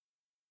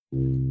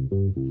In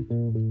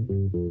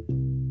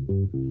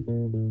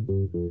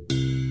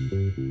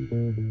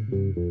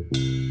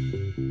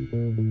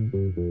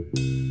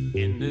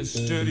this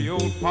dirty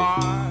old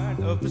part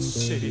of the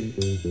city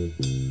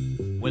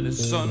where the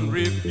sun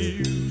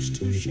refused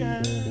to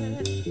shine,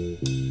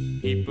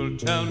 people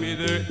tell me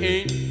there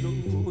ain't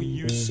no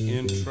use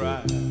in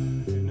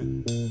trying.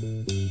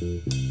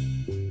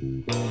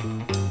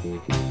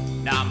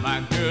 Now,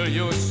 my girl,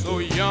 you're so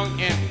young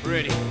and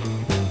pretty,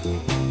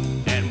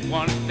 and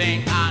one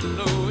thing I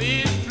know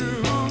is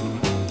true: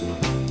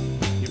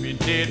 you'll be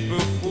dead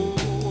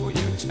before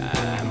your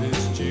time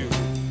is due.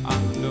 I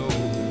know.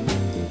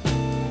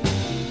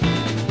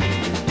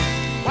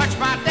 Watch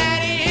my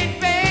daddy in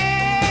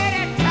bed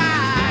and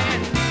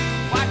crying.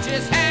 Watch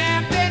his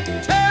hand been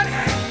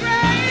turning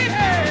gray.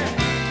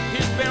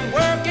 He's been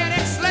working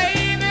and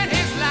slaving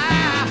his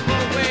life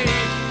away.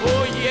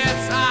 Oh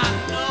yes, I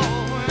know.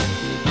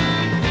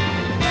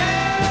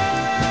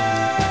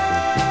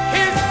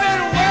 He's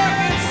been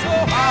working so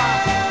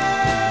hard.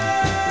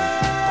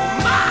 Oh,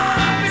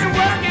 Mom been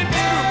working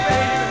too,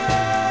 baby.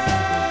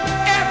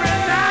 Every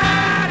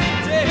night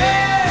and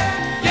day.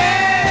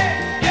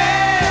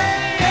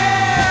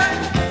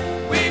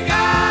 We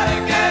gotta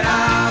get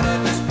out of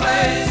this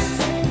place.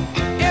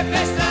 If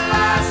it's the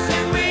last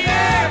thing we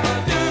ever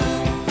do,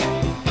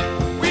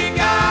 we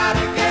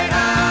gotta get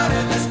out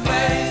of this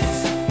place.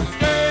 'Cause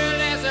girl,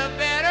 there's a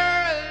better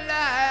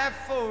life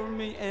for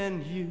me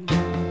and you.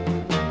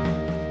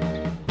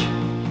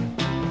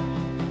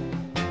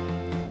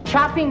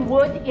 Chopping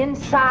wood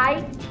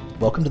inside.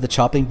 Welcome to the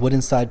Chopping Wood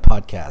Inside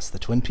podcast, the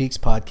Twin Peaks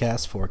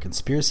podcast for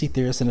conspiracy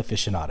theorists and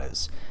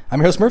aficionados. I'm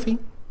your host, Murphy.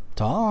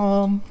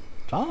 Tom.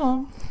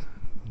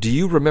 Do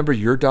you remember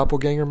your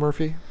doppelganger,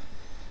 Murphy?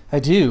 I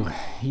do.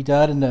 He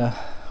died in a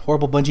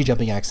horrible bungee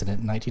jumping accident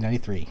in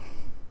 1993.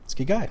 He's a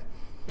good guy.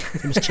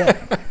 His name is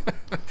Chet.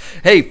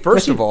 Hey,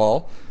 first of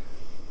all,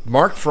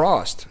 Mark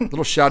Frost. A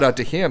little shout out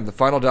to him. The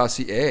Final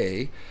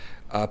Dossier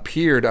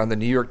appeared on the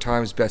New York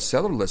Times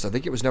bestseller list. I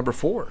think it was number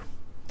 4.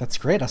 That's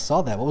great. I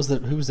saw that.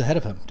 Who was ahead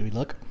of him? Do we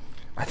look?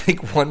 I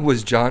think one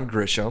was John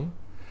Grisham,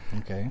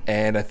 Okay.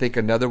 and I think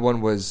another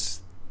one was,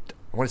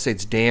 I want to say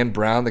it's Dan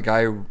Brown, the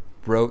guy who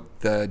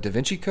wrote the Da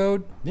Vinci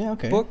Code Yeah,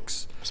 okay.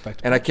 books.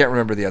 Respectable. And I can't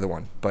remember the other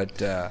one, but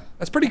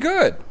that's pretty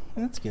good.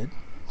 That's good.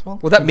 Well,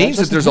 that means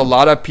that congratulations there's to a him.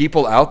 lot of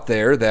people out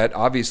there that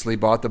obviously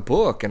bought the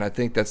book, and I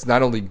think that's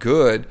not only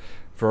good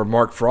for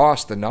Mark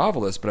Frost, the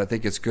novelist, but I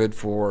think it's good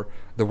for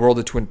the world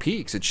of Twin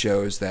Peaks. It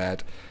shows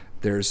that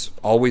there's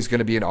always going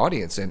to be an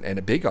audience and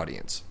a big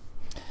audience.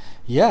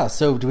 Yeah,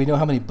 so do we know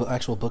how many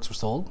actual books were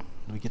sold?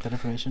 Do we get that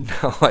information?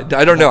 No, I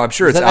don't know. I'm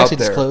sure Is it's that out actually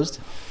there. disclosed?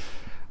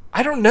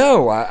 I don't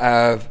know.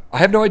 I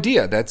have no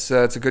idea. It's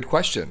a good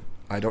question.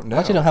 I don't know. I'd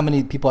like to know how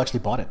many people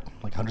actually bought it.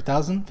 Like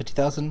 100,000,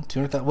 50,000,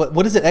 200,000?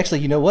 What is it actually?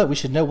 You know what? We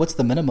should know what's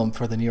the minimum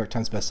for the New York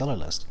Times bestseller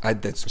list.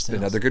 That's sales.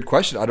 another good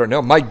question. I don't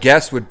know. My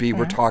guess would be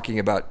we're talking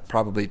about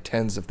probably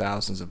tens of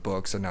thousands of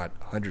books and not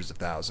hundreds of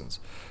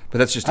thousands. But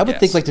that's just a I would guess.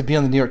 think like to be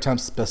on the New York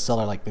Times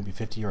bestseller, like maybe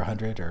 50 or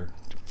 100 or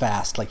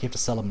fast. Like you have to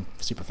sell them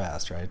super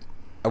fast, right?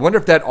 I wonder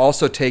if that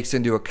also takes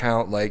into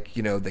account, like,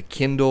 the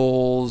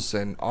Kindles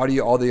and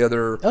audio, all the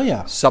other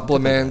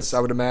supplements, I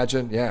would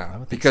imagine. Yeah. I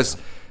would think Because, so.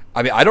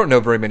 I mean, I don't know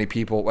very many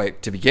people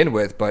to begin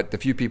with, but the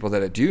few people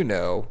that I do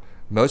know,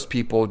 most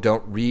people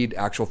don't read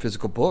actual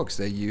physical books.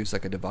 They use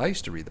like a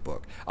device to read the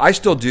book. I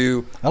still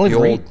do. I don't the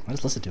even old- read. I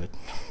just listen to it.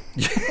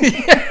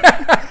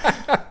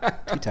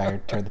 Too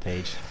tired. Turn the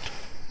page.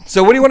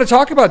 So what do you want to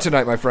talk about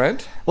tonight, my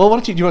friend? Well, why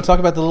don't you? Do you want to talk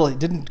about the little?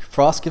 Didn't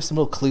Frost give some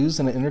little clues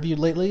in an interview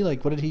lately?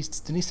 Like, what did he?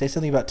 Didn't he say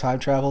something about time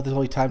travel? The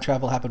only time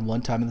travel happened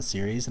one time in the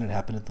series, and it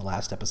happened in the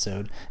last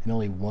episode, and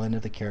only one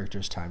of the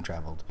characters time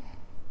traveled.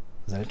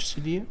 Is that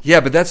interesting to you? Yeah,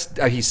 but that's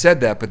he said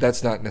that, but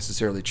that's not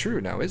necessarily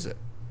true now, is it?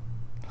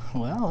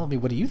 Well, I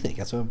mean, what do you think?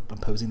 That's why I'm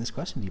posing this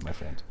question to you, my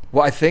friend.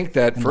 Well, I think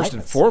that first Enlighten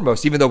and us.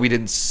 foremost, even though we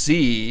didn't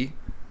see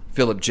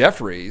Philip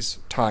Jeffries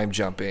time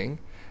jumping,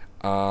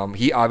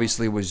 he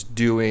obviously was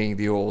doing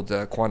the old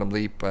quantum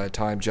leap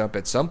time jump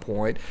at some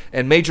point,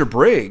 and Major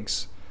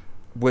Briggs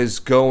was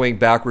going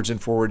backwards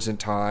and forwards in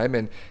time,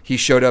 and he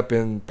showed up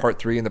in part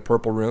 3 in the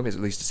Purple Room, at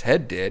least his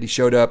head did. He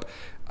showed up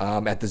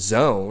at the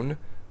Zone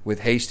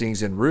with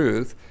Hastings and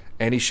Ruth,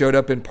 and he showed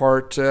up in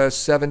part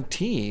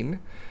 17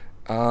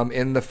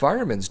 in the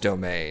Fireman's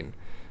Domain.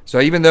 So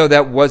even though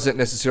that wasn't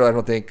necessarily, I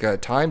don't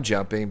think, time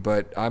jumping,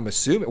 but I'm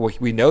assuming, well,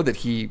 we know that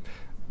he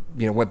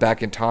went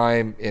back in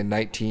time in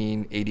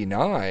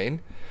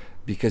 1989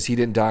 because he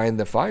didn't die in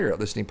the fire at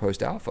Listening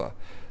Post Alpha.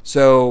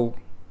 So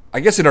I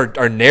guess in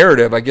our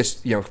narrative, I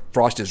guess,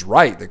 Frost is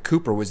right that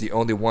Cooper was the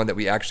only one that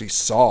we actually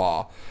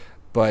saw.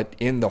 But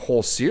in the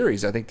whole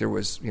series, I think there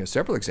was,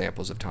 several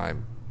examples of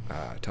time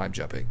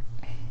jumping.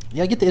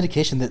 Yeah, I get the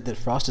indication that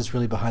Frost is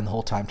really behind the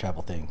whole time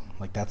travel thing.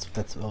 Like that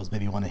was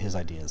maybe one of his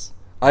ideas.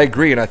 I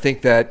agree, and I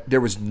think that there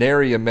was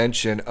nary a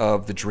mention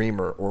of the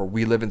Dreamer or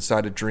We Live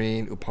Inside a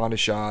Dream,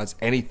 Upanishads,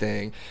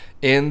 anything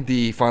in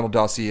the Final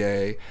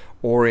Dossier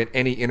or in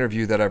any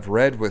interview that I've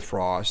read with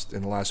Frost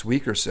in the last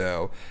week or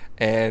so.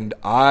 And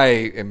I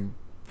am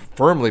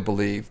firmly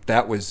believe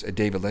that was a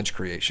David Lynch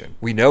creation.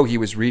 We know he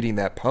was reading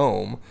that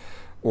poem,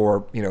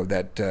 or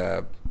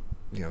that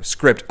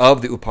script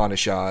of the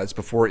Upanishads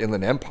before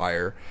Inland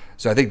Empire.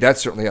 So I think that's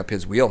certainly up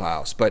his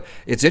wheelhouse. But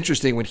it's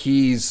interesting when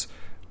he's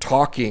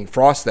talking,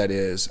 Frost that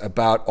is,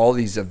 about all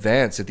these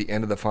events at the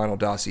end of the final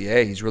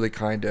dossier. He's really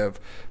kind of,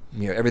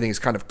 everything is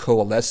kind of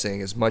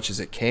coalescing as much as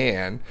it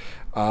can.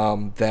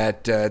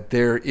 That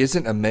there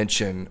isn't a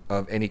mention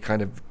of any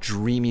kind of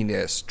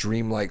dreaminess,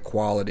 dreamlike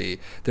quality.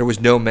 There was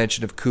no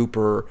mention of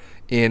Cooper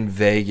in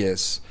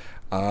Vegas.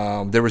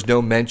 There was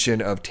no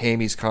mention of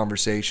Tammy's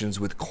conversations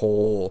with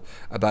Cole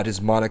about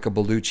his Monica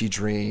Bellucci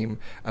dream,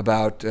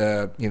 about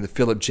the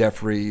Philip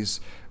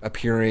Jeffries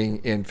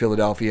appearing in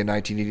Philadelphia in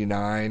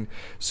 1989.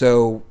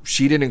 So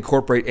she didn't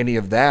incorporate any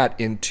of that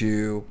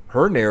into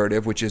her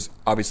narrative, which is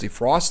obviously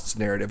Frost's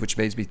narrative, which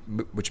makes me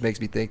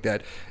think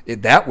that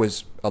that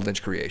was a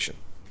Lynch creation.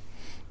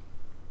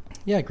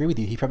 Yeah, I agree with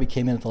you. He probably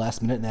came in at the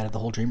last minute and added the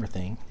whole dreamer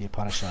thing, the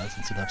Upanishads,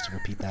 since he loves to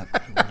repeat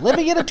that.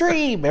 Living in a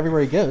dream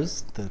everywhere he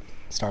goes. The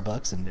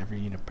Starbucks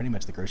and pretty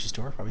much the grocery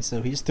store, probably.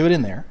 So he just threw it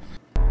in there.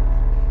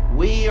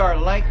 We are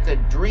like the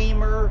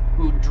dreamer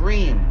who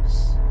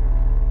dreams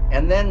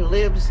and then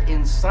lives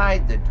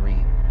inside the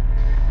dream.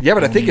 Yeah,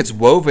 but I think it's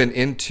woven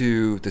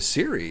into the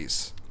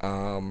series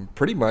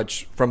pretty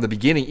much from the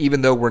beginning,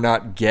 even though we're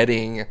not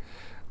getting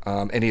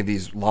any of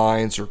these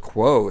lines or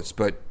quotes.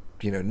 But,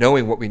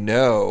 knowing what we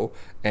know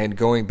and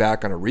going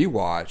back on a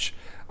rewatch,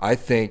 I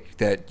think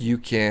that you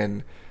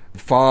can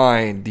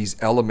find these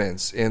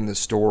elements in the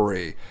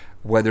story,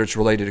 whether it's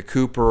related to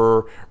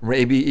Cooper,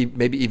 maybe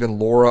even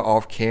Laura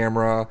off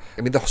camera.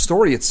 I mean, the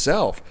story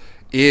itself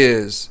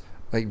is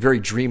like very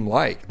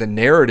dreamlike. The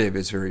narrative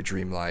is very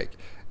dreamlike,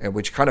 and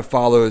which kind of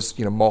follows,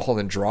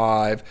 Mulholland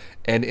Drive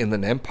and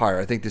Inland Empire.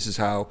 I think this is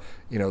how,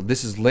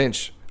 this is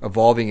Lynch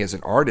evolving as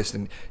an artist,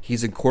 and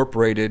he's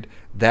incorporated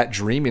that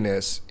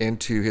dreaminess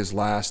into his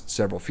last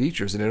several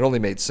features, and it only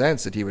made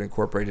sense that he would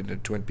incorporate it into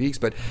Twin Peaks.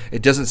 But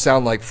it doesn't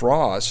sound like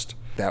Frost.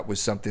 That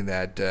was something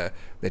that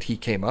that he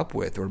came up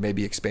with, or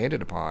maybe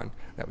expanded upon.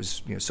 That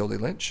was solely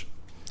Lynch.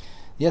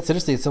 Yeah, it's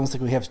interesting. It's almost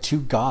like we have two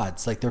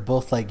gods. Like they're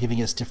both like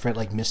giving us different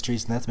like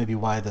mysteries, and that's maybe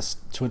why this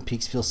Twin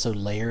Peaks feels so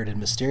layered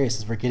and mysterious.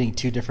 Is we're getting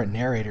two different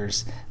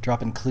narrators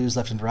dropping clues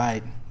left and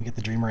right. We get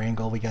the dreamer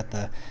angle, we got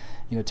the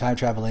time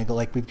travel angle.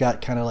 Like we've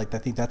got kind of like, I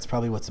think that's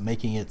probably what's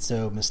making it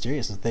so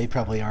mysterious. Is they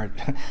probably aren't.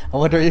 I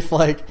wonder if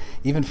like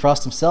even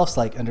Frost himself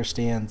like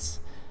understands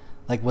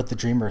like what the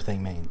dreamer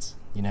thing means.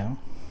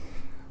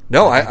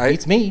 No,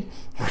 it's me.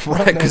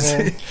 Right,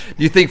 because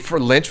you think for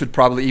Lynch would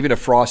probably, even if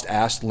Frost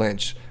asked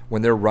Lynch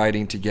when they're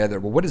writing together,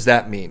 well, what does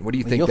that mean? What do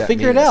you think that means? You'll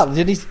figure it out.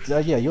 Did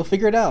he? You'll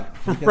figure it out.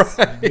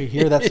 Right. You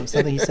hear that's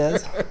something he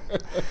says?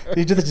 Did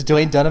he do that to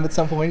Dwayne Dunham at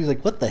some point? He's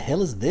like, what the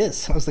hell is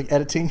this? I was like,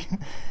 editing.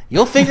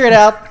 You'll figure it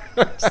out.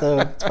 So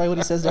that's probably what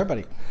he says to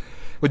everybody.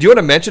 Well, do you want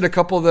to mention a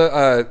couple of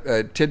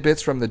the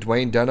tidbits from the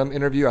Dwayne Dunham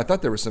interview? I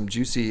thought there were some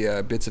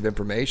juicy bits of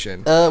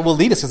information. Well,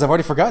 lead us, because I've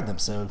already forgotten them,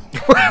 so...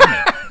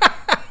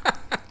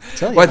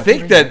 Well, I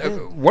think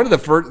that one of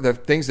the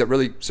things that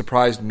really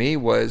surprised me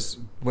was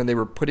when they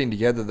were putting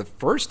together the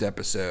first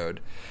episode,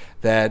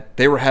 that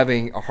they were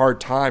having a hard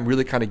time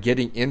really kind of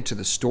getting into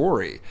the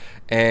story.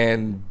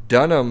 And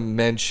Dunham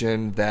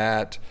mentioned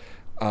that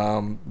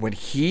when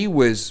he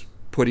was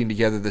putting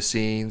together the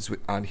scenes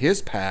on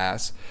his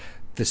pass,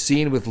 the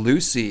scene with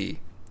Lucy,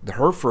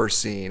 her first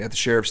scene at the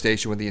sheriff's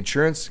station when the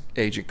insurance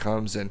agent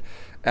comes and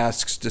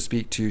asks to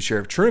speak to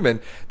Sheriff Truman,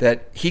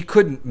 that he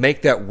couldn't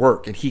make that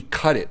work and he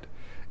cut it.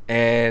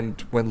 And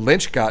when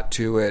Lynch got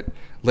to it,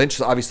 Lynch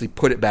obviously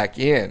put it back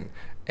in.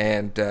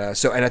 And I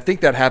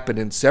think that happened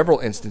in several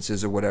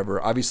instances or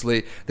whatever.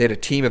 Obviously, they had a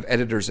team of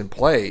editors in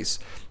place,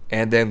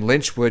 and then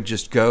Lynch would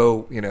just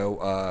go,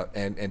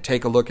 and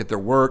take a look at their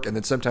work. And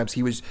then sometimes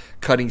he was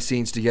cutting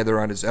scenes together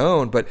on his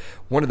own. But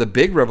one of the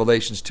big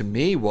revelations to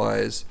me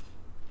was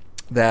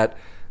that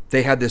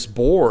they had this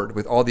board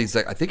with all these,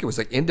 I think it was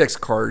like index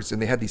cards, and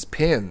they had these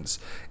pins,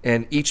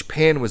 and each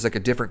pin was like a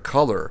different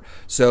color.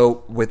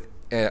 So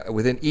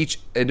within each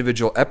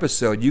individual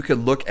episode, you could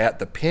look at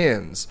the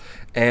pins,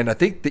 and I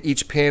think that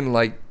each pin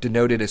like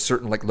denoted a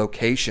certain like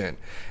location.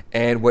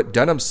 And what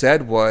Dunham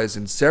said was,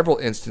 in several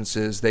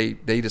instances, they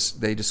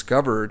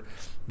discovered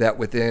that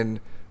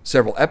within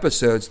several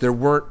episodes there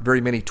weren't very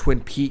many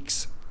Twin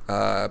Peaks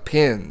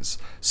pins,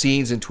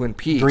 scenes in Twin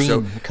Peaks.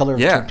 Green, the color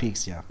of Twin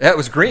Peaks, yeah. That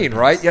was green,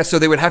 right? Yeah, so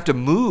they would have to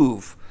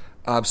move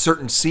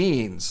certain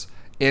scenes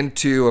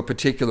into a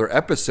particular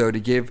episode to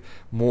give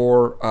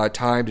more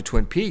time to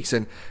Twin Peaks.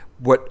 And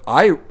what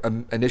I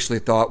initially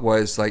thought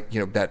was like,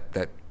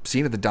 that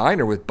scene at the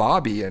diner with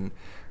Bobby, and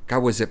God,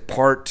 was it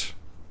part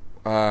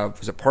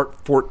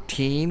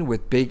 14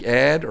 with Big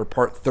Ed, or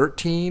part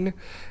 13?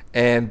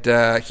 And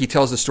he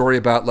tells the story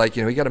about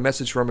he got a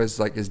message from his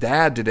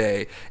dad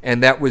today,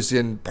 and that was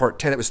in part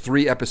 10. That was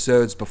 3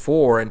 episodes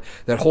before, and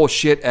that whole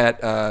shit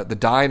at the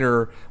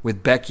diner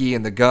with Becky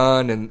and the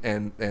gun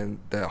and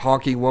the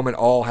honking woman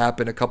all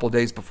happened a couple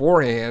days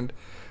beforehand.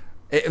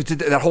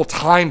 that whole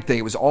time thing,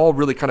 it was all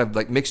really kind of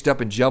like mixed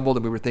up and jumbled,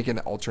 and we were thinking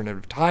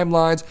alternative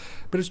timelines,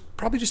 but it's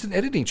probably just an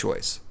editing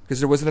choice because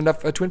there wasn't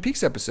enough Twin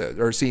Peaks episode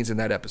or scenes in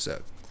that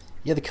episode.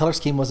 Yeah, the color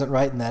scheme wasn't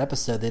right in that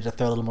episode. They had to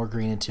throw a little more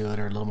green into it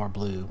or a little more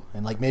blue.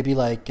 And like maybe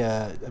like,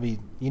 I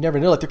mean, you never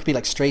know. Like there could be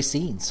like stray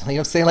scenes. You know what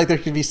I'm saying? Like there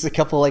could be a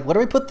couple like, what do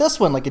we put this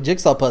one? Like a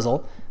jigsaw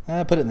puzzle.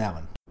 Put it in that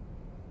one.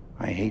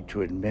 I hate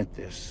to admit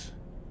this,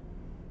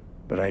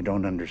 but I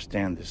don't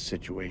understand this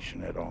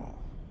situation at all.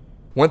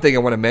 One thing I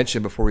want to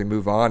mention before we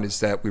move on is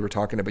that you were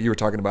talking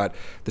about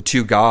the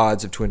two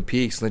gods of Twin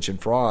Peaks, Lynch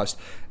and Frost.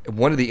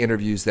 One of the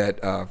interviews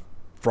that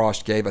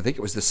Frost gave, I think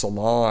it was the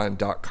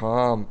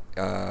Salon.com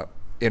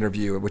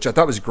interview, which I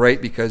thought was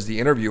great because the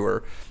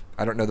interviewer,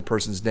 I don't know the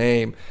person's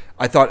name,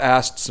 I thought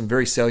asked some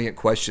very salient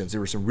questions.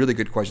 There were some really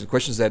good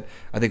questions that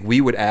I think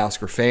we would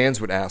ask or fans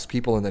would ask,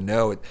 people in the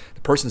know.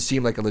 The person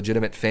seemed like a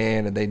legitimate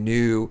fan and they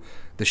knew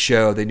the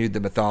show, they knew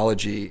the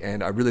mythology,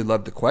 and I really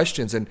loved the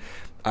questions. And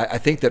I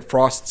think that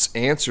Frost's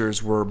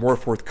answers were more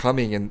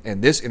forthcoming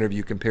in this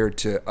interview compared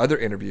to other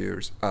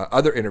interviews.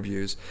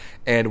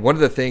 And one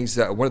of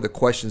the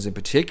questions in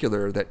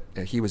particular that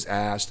he was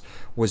asked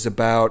was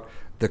about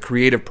the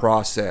creative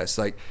process,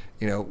 like,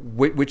 you know,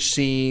 which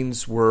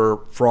scenes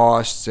were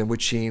Frost's and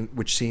which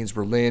scenes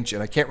were Lynch,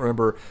 and I can't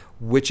remember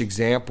which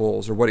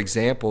examples or what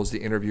examples the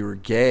interviewer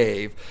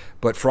gave,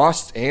 but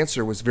Frost's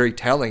answer was very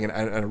telling, and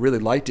I really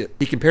liked it.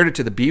 He compared it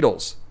to the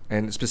Beatles,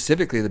 and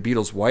specifically the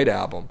Beatles' White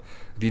Album.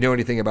 If you know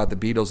anything about the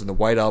Beatles and the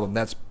White Album,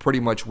 that's pretty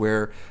much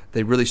where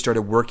they really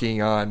started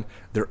working on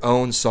their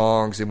own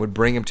songs and would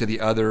bring them to the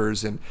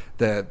others, and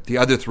the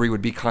other three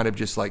would be kind of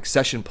just like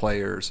session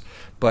players.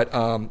 But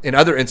in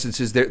other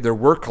instances, there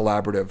were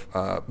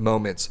collaborative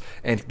moments,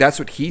 and that's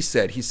what he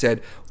said. He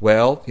said,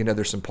 well, you know,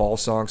 there's some Paul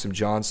songs, some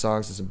John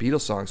songs, and some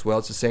Beatles songs. Well,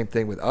 it's the same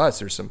thing with us.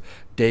 There's some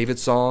David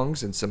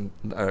songs and some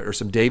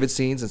David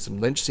scenes and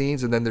some Lynch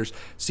scenes, and then there's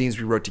scenes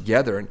we wrote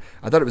together. And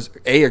I thought it was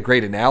a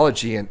great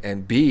analogy,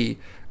 and B,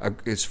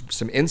 it's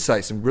some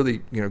insight, some really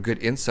good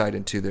insight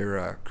into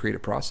their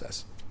creative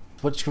process.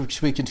 What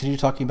should we continue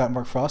talking about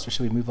Mark Frost, or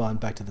should we move on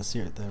back to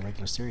the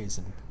regular series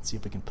and see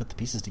if we can put the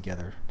pieces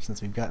together?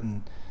 Since we've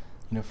gotten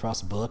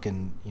Frost's book,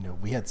 and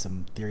we had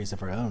some theories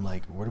of our own.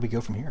 Like, where do we go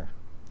from here?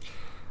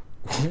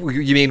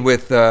 You mean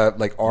with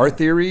like our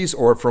theories,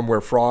 or from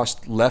where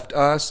Frost left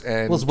us?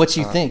 And well, what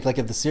you think, like,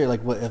 of the series,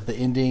 like, what of the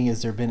ending?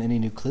 Has there been any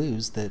new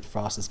clues that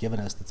Frost has given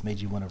us that's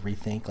made you want to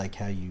rethink, like,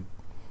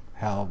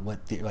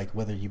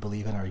 whether you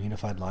believe in our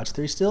unified lodge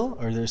theory still,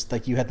 or there's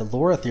like you had the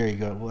Laura theory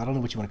go. Well, I don't know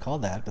what you want to call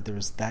that, but there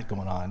was that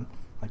going on.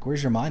 Like,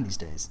 where's your mind these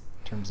days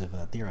in terms of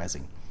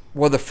theorizing?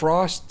 Well, the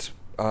Frost,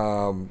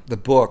 the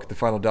book, the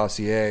Final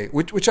Dossier,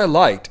 which I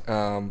liked,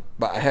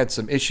 but I had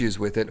some issues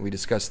with it, and we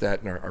discussed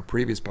that in our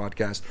previous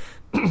podcast.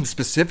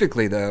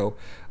 Specifically, though,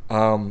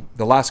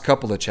 the last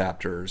couple of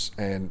chapters,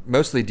 and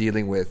mostly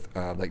dealing with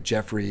like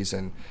Jeffries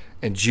and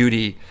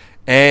Judy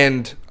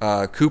and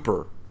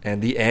Cooper.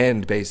 And the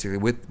end, basically,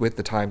 with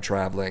the time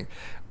traveling,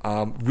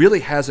 really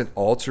hasn't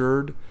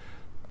altered,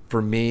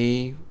 for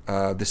me,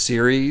 the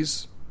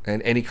series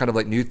and any kind of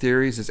like new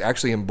theories. It's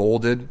actually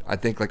emboldened, I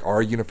think, like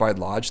our unified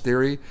lodge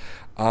theory.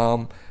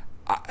 The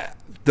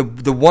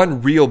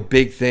one real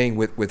big thing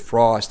with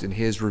Frost and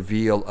his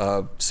reveal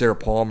of Sarah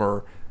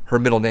Palmer, her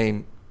middle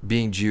name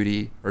being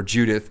Judy or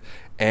Judith,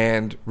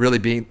 and really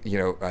being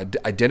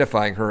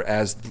identifying her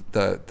as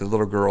the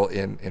little girl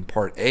in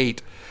Part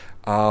 8.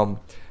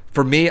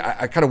 For me,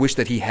 I kind of wish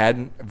that he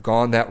hadn't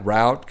gone that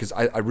route, because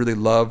I really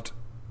loved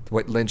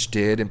what Lynch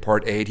did in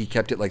Part 8. He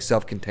kept it like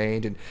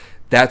self-contained, and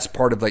that's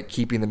part of like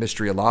keeping the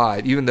mystery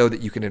alive, even though that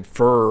you can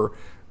infer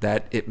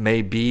that it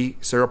may be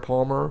Sarah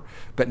Palmer.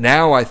 But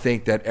now I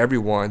think that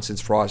everyone,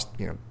 since Frost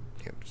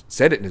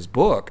said it in his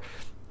book,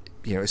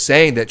 is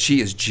saying that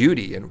she is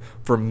Judy. And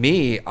for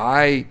me,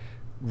 I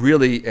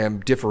really am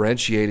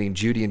differentiating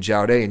Judy and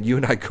Jaude, and you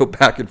and I go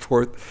back and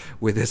forth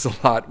with this a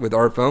lot with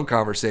our phone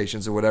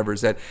conversations or whatever,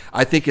 is that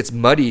I think it's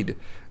muddied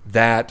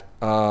that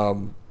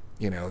that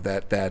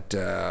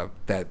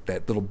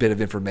little bit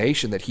of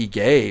information that he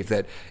gave,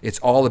 that it's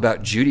all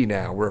about Judy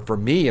now, where for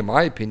me, in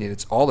my opinion,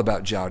 it's all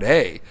about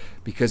Jaude,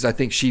 because I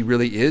think she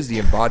really is the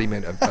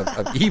embodiment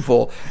of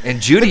evil,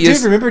 and Judy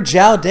is... Remember,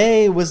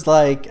 Jaude was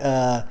like...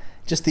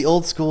 just the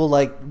old school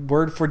like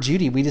word for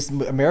Judy. We just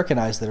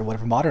Americanized it or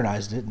whatever,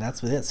 modernized it, and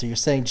that's what it is. So you're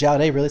saying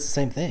Jaude really is the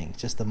same thing,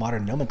 just the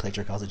modern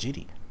nomenclature calls it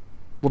Judy.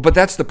 Well, but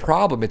that's the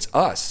problem. It's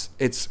us.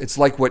 It's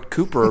like what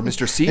Cooper,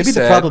 Mr. C Maybe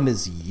said. The problem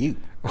is you.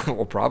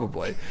 Well,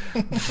 probably.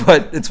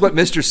 But it's what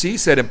Mr. C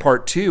said in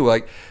Part 2,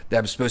 like, that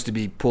I'm supposed to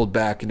be pulled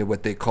back into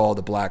what they call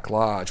the Black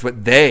Lodge.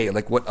 What they,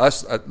 like what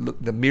us,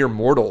 the mere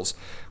mortals,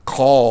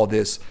 call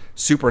this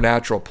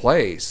supernatural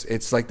place.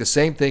 It's like the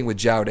same thing with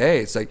Jaude.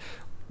 It's like,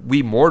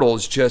 we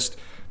mortals just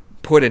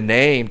put a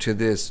name to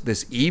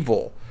this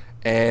evil,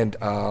 and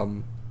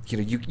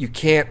you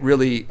can't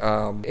really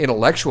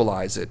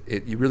intellectualize it.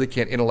 You really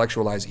can't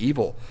intellectualize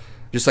evil,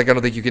 just like I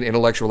don't think you can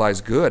intellectualize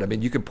good. I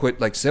mean, you can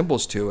put like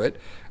symbols to it,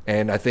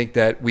 and I think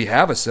that we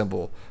have a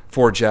symbol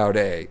for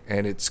Jaude,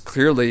 and it's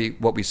clearly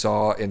what we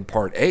saw in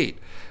Part 8.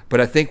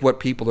 But I think what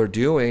people are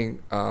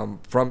doing, from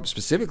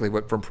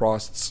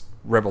Frost's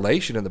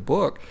revelation in the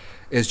book,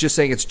 is just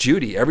saying it's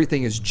Judy.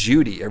 Everything is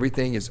Judy.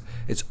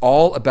 It's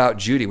all about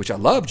Judy, which I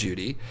love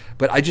Judy,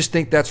 but I just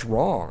think that's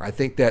wrong. I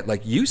think that,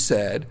 like you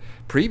said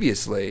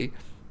previously,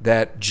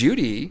 that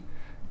Judy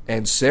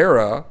and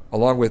Sarah,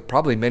 along with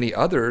probably many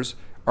others,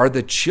 are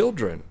the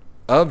children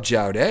of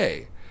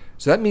Jaude.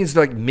 So that means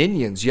like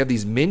minions. You have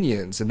these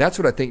minions, and that's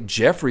what I think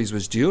Jeffries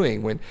was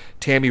doing when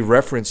Tammy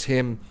referenced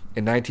him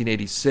in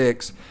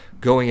 1986,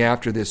 going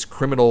after this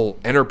criminal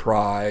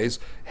enterprise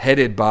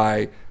headed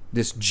by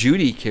this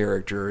Judy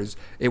character.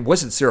 It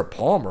wasn't Sarah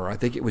Palmer. I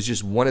think it was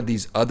just one of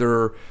these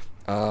other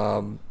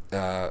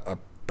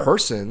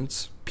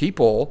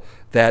people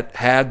that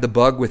had the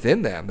bug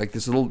within them, like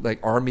this little like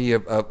army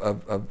of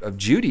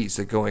Judys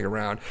that going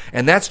around.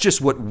 And that's just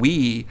what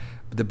we,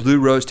 the Blue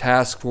Rose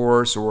Task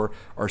Force or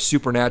our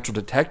supernatural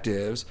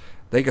detectives,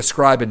 they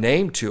ascribe a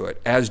name to it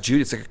as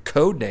Judy. It's like a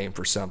code name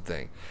for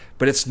something,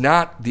 but it's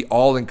not the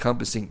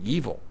all-encompassing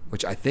evil,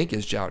 which I think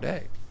is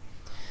Jaude.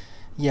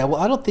 Yeah,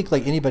 well, I don't think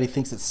like anybody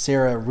thinks that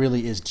Sarah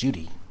really is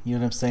Judy. You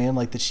know what I'm saying?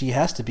 Like that she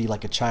has to be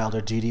like a child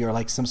of Judy, or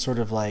like some sort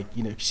of like,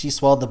 you know, she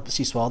swallowed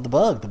the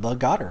bug. The bug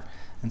got her,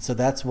 and so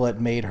that's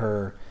what made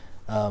her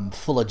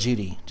full of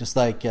Judy, just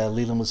like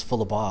Leland was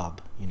full of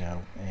Bob. You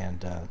know,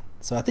 and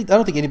so I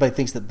don't think anybody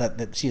thinks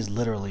that she is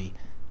literally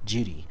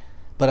Judy.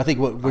 But I think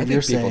what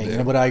you're saying,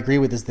 and what I agree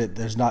with, is that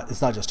it's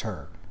not just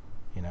her.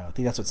 You know, I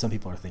think that's what some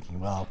people are thinking.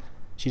 Well,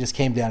 she just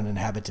came down and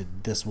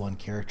inhabited this one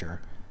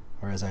character.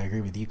 Whereas I agree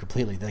with you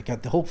completely. They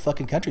got the whole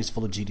fucking country's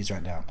full of Judys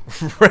right now.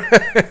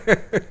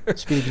 It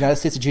should be the United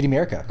States of Judy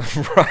America.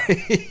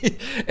 Right.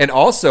 And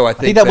also, I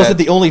think that wasn't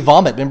the only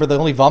vomit. Remember the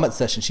only vomit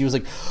session? She was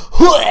like,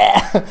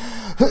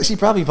 she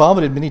probably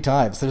vomited many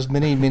times. There's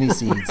many, many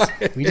scenes.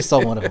 Right. We just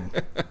saw one of them.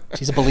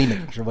 She's a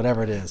bulimic or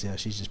whatever it is. Yeah,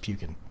 she's just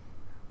puking.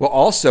 Well,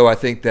 also, I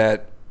think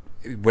that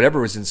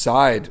whatever was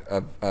inside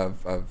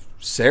of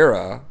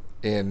Sarah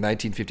in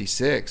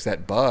 1956,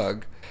 that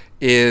bug,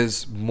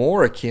 is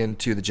more akin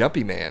to the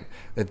Jumpy Man.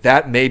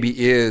 That maybe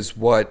is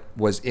what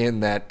was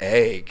in that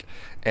egg.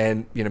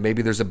 And, you know,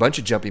 maybe there's a bunch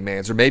of Jumpy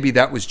Mans, or maybe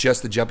that was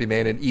just the Jumpy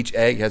Man, and each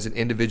egg has an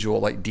individual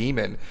like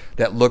demon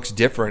that looks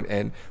different,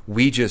 and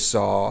we just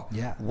saw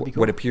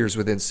what appears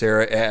within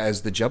Sarah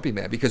as the Jumpy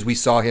Man, because we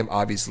saw him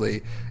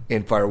obviously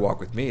in Fire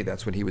Walk with Me.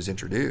 That's when he was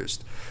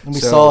introduced. And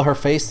we saw her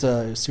face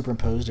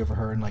superimposed over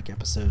her in like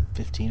episode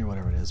 15 or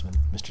whatever it is, when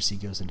Mr. C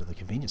goes into the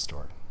convenience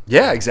store.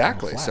 Yeah,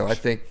 exactly. So I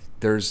think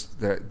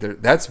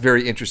that's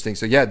very interesting.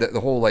 So yeah, the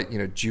whole like, you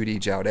know, Judy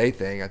Jaude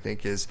thing, I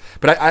think is,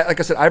 but I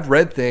like I said, I've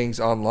read things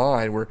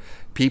online where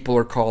people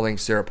are calling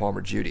Sarah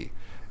Palmer Judy,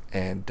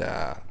 and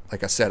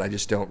like I said, I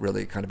just don't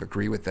really kind of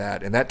agree with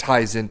that, and that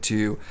ties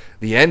into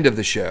the end of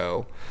the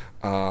show,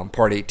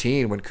 part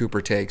 18, when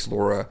Cooper takes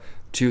Laura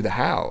to the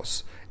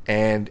house,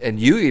 and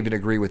you even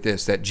agree with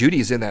this, that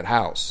Judy's in that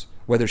house,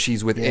 whether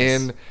she's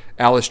within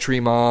Alice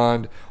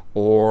Tremond,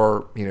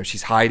 or, you know,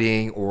 she's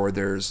hiding, or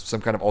there's some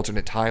kind of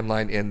alternate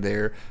timeline in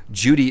there.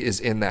 Judy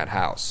is in that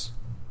house.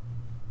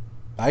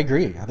 I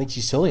agree. I think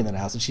she's totally in that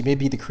house, and she may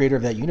be the creator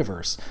of that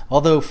universe.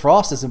 Although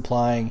Frost is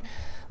implying,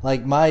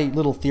 like, my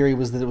little theory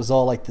was that it was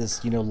all like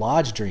this, you know,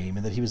 lodge dream,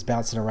 and that he was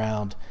bouncing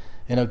around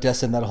in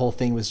Odessa, and that whole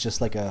thing was just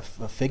like a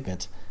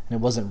figment, and it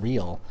wasn't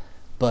real.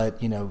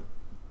 But, you know,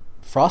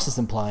 Frost is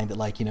implying that,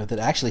 like, you know, that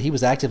actually he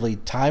was actively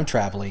time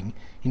traveling,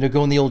 you know,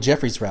 going the old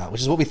Jeffries route,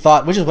 which is what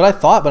I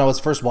thought when I was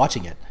first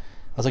watching it.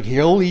 I was like,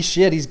 holy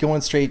shit, he's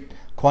going straight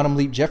Quantum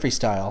Leap Jeffrey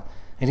style,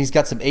 and he's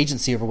got some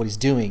agency over what he's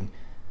doing,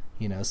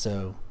 you know,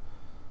 so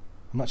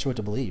I'm not sure what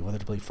to believe, whether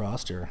to believe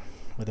Frost or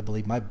whether to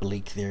believe my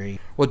bleak theory.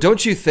 Well,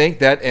 don't you think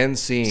that end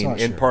scene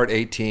in part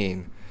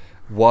 18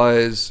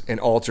 was an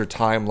altered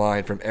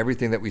timeline from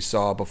everything that we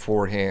saw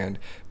beforehand,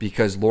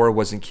 because Laura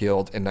wasn't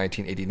killed in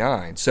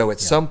 1989. So at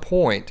some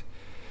point,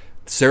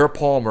 Sarah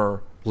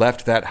Palmer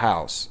left that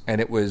house, and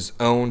it was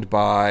owned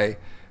by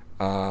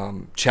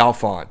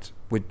Chalfont,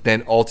 with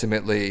then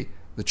ultimately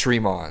the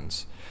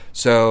Tremonds.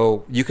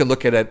 So you can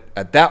look at it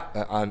at that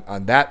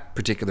on that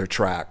particular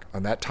track,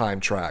 on that time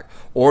track,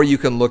 or you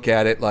can look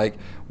at it like,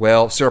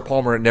 well, Sarah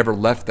Palmer never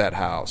left that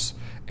house,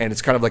 and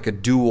it's kind of like a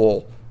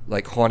dual,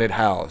 like, haunted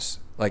house.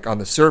 Like, on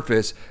the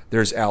surface,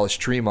 there's Alice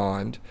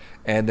Tremond,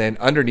 and then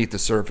underneath the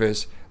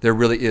surface, there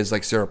really is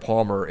like Sarah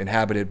Palmer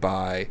inhabited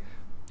by,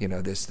 you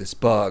know, this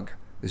bug,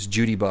 this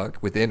Judy bug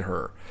within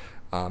her.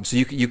 So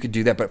you could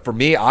do that, but for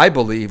me, I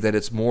believe that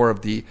it's more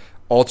of the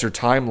altered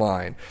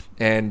timeline,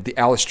 and the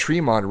Alice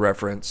Tremond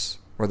reference,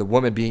 or the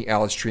woman being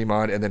Alice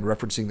Tremond and then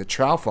referencing the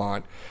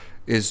Chalfont,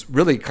 is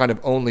really kind of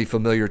only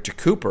familiar to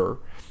Cooper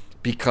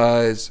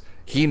because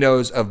he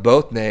knows of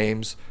both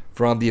names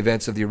from the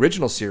events of the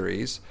original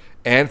series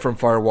and from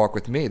Fire Walk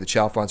with Me. The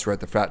Chalfonts were at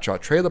the Fat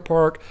Shot Trailer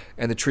Park,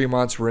 and the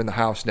Tremonts were in the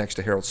house next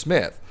to Harold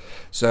Smith.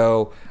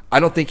 So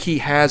I don't think he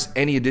has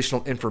any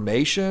additional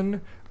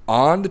information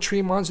on the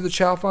Tremonts or the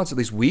Chalfonts. At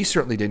least we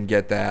certainly didn't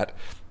get that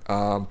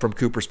from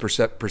Cooper's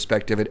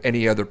perspective at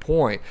any other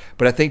point.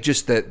 But I think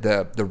just that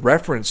the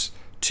reference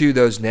to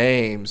those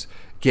names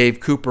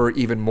gave Cooper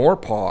even more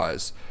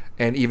pause,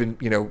 and even,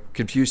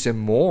 confused him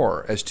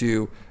more as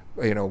to,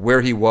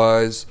 where he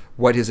was,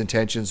 what his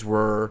intentions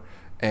were,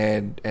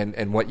 and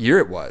what year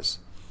it was.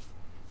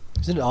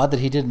 Isn't it odd that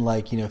he didn't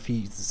if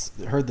he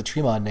heard the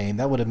Tremont name,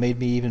 that would have made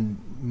me even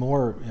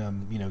more,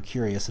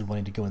 curious and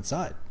wanting to go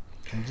inside.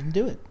 And he didn't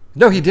do it.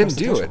 No, he didn't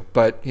do it.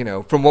 But,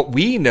 from what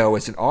we know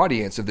as an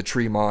audience of the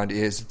Tremont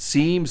is, it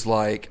seems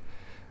like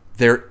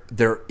there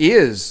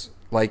is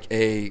like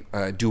a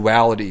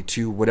duality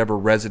to whatever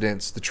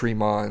residence the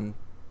Tremont,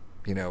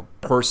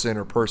 person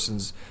or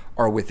persons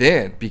are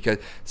within. Because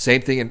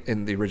same thing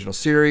in the original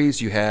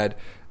series, you had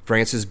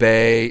Francis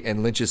Bay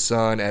and Lynch's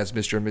son as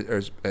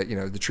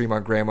the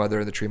Tremont grandmother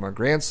and the Tremont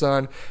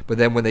grandson. But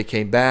then when they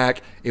came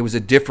back, it was a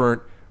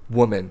different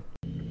woman.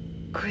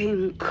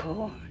 Cream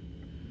corn.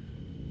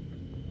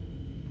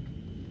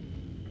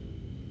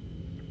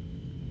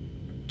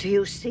 Do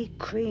you see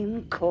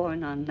cream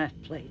corn on that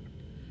plate?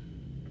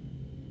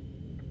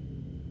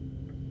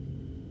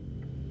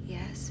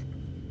 Yes.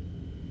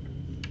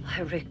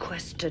 I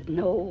requested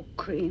no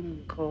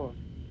cream corn.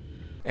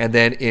 And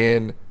then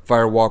in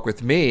Fire Walk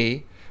with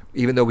Me,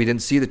 even though we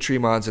didn't see the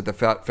Tremonts at the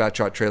Fat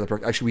Shot Trailer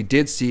Park, actually we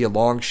did see a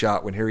long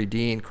shot when Harry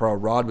Dean, Carl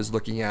Rod, was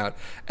looking out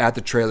at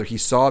the trailer. He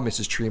saw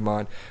Mrs.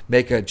 Tremont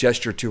make a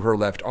gesture to her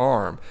left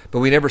arm, but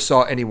we never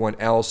saw anyone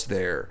else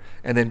there.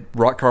 And then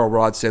Carl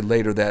Rod said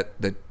later that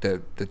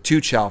the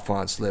two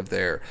Chalfonts live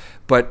there.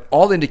 But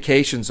all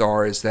indications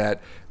is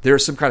that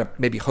there's some kind of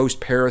maybe host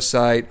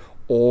parasite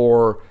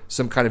or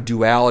some kind of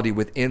duality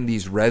within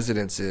these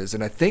residences.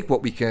 And I think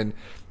what we can...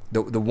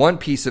 The one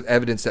piece of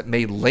evidence that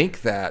may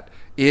link that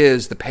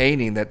is the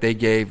painting that they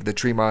gave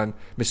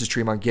Mrs.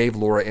 Tremont gave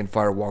Laura in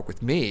Fire Walk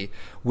with Me,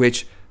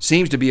 which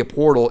seems to be a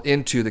portal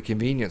into the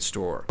convenience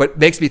store. But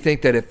makes me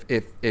think that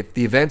if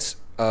the events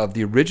of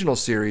the original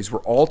series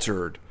were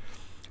altered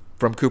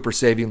from Cooper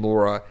saving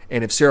Laura,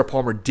 and if Sarah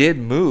Palmer did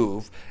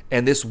move,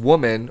 and this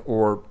woman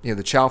or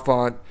the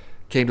Chalfont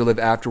came to live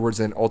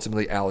afterwards, and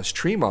ultimately Alice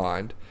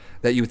Tremont,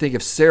 that you would think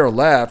if Sarah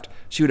left,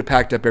 she would have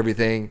packed up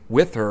everything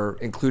with her,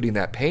 including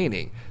that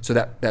painting. So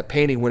that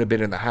painting would have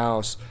been in the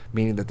house,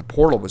 meaning that the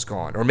portal was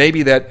gone. Or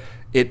maybe that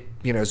it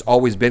has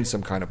always been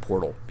some kind of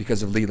portal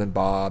because of Leland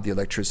Bob, the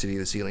electricity,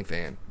 the ceiling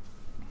fan.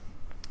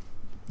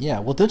 Yeah,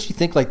 well, don't you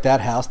think like that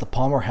house, the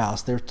Palmer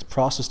house,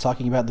 Frost was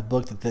talking about in the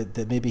book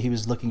that maybe he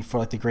was looking for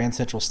like the Grand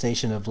Central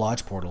Station of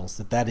lodge portals,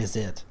 that is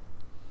it.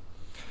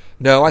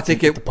 No, I think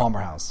the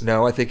Palmer House.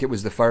 No, I think it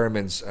was the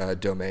fireman's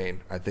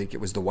domain. I think it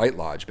was the White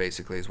Lodge,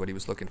 basically, is what he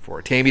was looking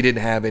for. Tammy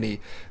didn't have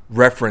any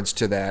reference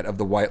to that of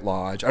the White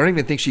Lodge. I don't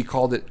even think she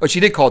called it. Oh, she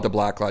did call it the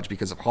Black Lodge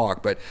because of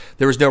Hawk, but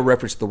there was no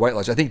reference to the White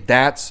Lodge. I think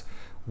that's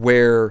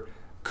where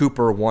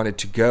Cooper wanted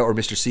to go, or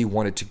Mr. C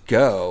wanted to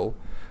go.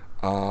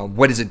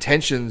 What his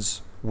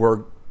intentions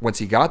were once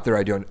he got there,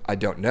 I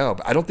don't know,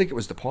 but I don't think it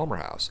was the Palmer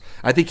House.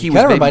 I think he was.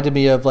 Kind of reminded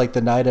me of like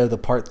the night of the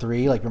Part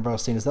 3. Like, remember I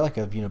was saying, is that like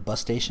a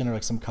bus station or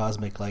like some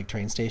cosmic like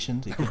train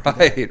station?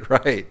 Right.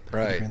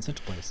 Grand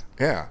Central place.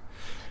 Yeah.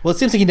 Well, it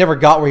seems like he never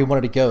got where he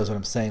wanted to go. Is what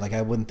I'm saying. Like,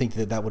 I wouldn't think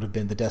that would have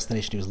been the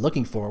destination he was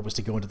looking for, was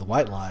to go into the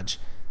White Lodge.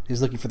 He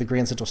was looking for the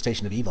Grand Central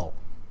Station of evil,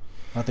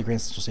 not the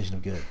Grand Central Station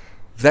of good.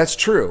 That's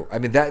true. I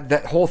mean,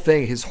 that whole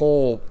thing, his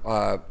whole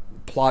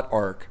plot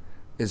arc,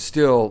 is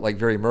still like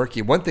very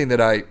murky. One thing that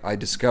I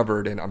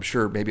discovered, and I'm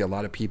sure maybe a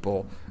lot of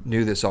people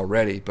knew this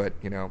already, but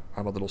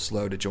I'm a little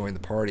slow to join the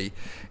party,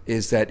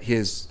 is that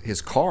his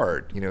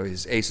card,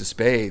 his Ace of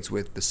Spades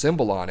with the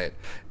symbol on it,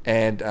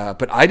 and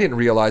but I didn't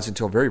realize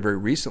until very, very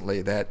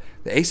recently that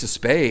the Ace of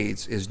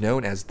Spades is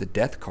known as the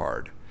Death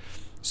card.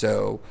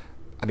 So,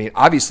 I mean,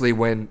 obviously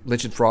when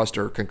Lynch and Frost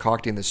are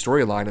concocting the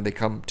storyline and they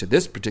come to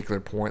this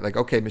particular point, like,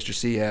 okay, Mr.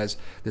 C has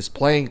this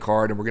playing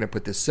card and we're going to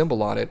put this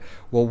symbol on it.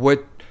 Well,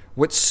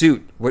 what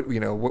suit? What are we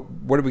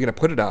going to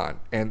put it on?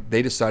 And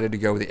they decided to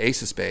go with the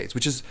Ace of Spades,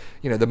 which is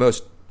the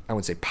most, I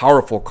wouldn't say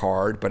powerful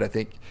card, but I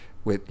think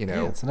with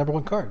yeah, it's the number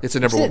one card. It's a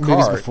number one card.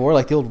 Movies card before,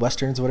 like the old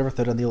westerns or whatever,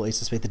 throw on the old Ace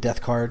of Spades, the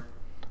Death card.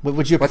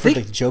 Would you prefer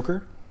the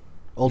Joker,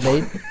 Old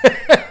Maid?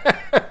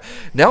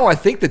 No, I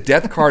think the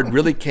Death card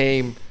really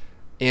came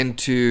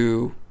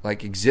into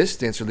like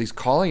existence, or at least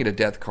calling it a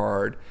Death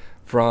card,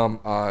 from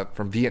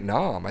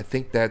Vietnam. I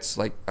think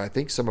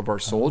some of our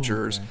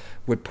soldiers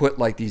would put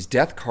like these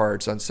death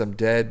cards on some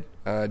dead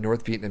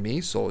North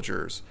Vietnamese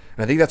soldiers,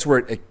 and I think that's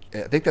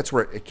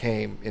where it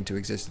came into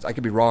existence. I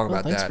could be wrong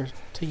about that. Thanks for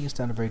taking us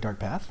down a very dark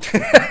path.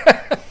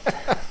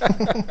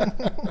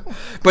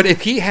 But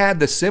if he had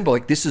the symbol,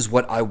 like, this is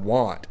what I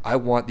want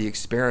the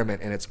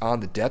experiment, and it's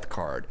on the death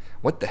card,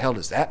 what the hell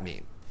does that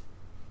mean?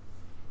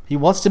 He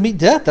wants to meet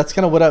death. That's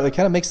kind of what it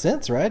kind of makes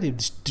sense,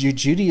 right?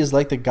 Judy is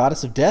like the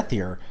goddess of death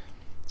here.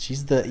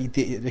 She's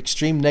the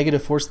extreme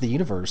negative force of the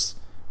universe,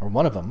 or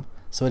one of them.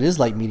 So it is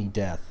like meeting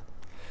death.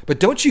 But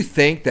don't you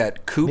think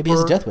that Cooper... Maybe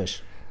it's a death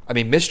wish. I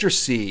mean, Mr.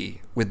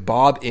 C, with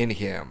Bob in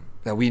him,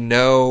 now we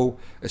know,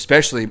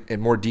 especially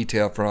in more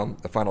detail from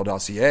the final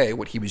dossier,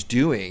 what he was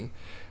doing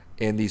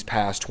in these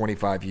past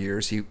 25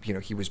 years. He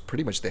was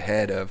pretty much the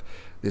head of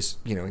this,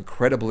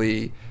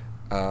 incredibly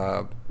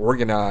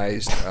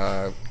organized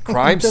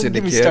crime Don't syndicate.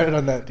 get me started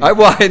on that, dude.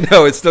 I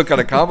know it's still kind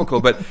of comical,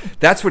 but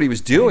that's what he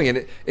was doing,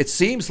 and it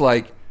seems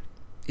like,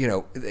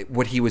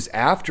 what he was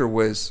after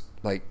was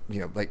like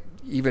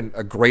even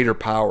a greater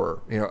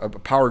power, a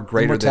power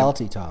greater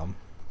Immortality, than Tom.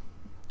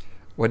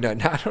 Well, no,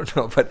 I don't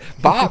know, but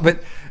Bob,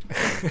 but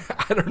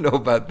I don't know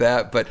about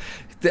that, but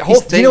the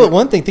whole thing. You know what?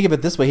 One thing, think of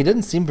it this way: he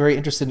didn't seem very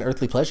interested in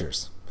earthly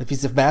pleasures. If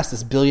he's amassed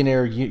this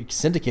billionaire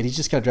syndicate, he's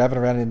just kind of driving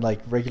around in like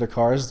regular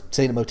cars,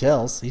 staying at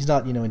motels. He's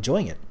not,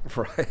 enjoying it.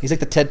 Right. He's like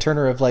the Ted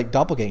Turner of like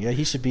doppelganger.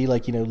 He should be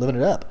like, living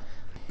it up.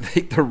 I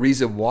think the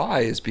reason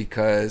why is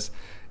because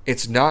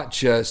it's not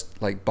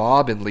just like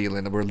Bob and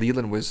Leland, where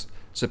Leland was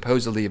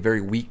supposedly a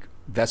very weak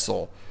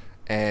vessel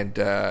and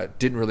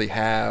didn't really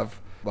have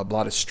a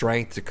lot of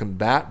strength to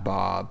combat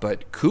Bob,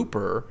 but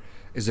Cooper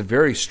is a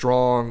very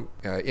strong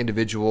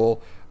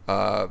individual,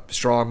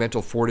 strong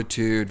mental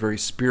fortitude, very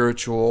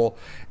spiritual,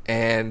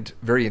 and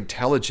very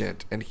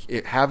intelligent. And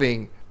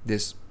having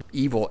this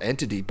evil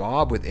entity,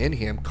 Bob, within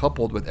him,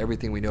 coupled with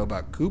everything we know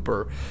about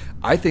Cooper,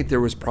 I think there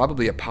was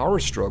probably a power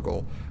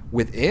struggle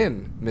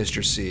within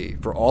Mr. C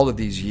for all of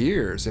these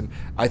years. And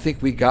I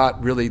think we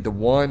got really the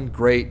one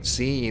great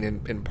scene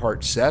in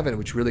part 7,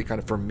 which really kind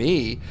of, for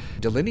me,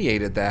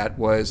 delineated that,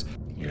 was...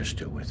 You're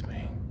still with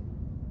me.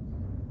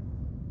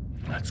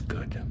 That's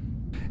good.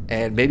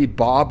 And maybe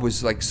Bob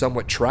was like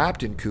somewhat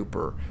trapped in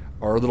Cooper,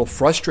 or a little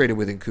frustrated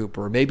within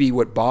Cooper. Maybe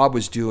what Bob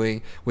was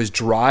doing was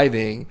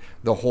driving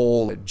the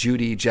whole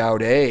Judy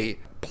Jaudet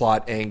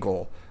plot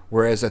angle,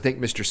 whereas I think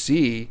Mr.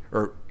 C,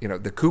 or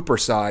the Cooper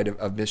side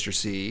of Mr.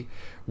 C,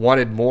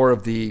 wanted more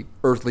of the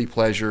earthly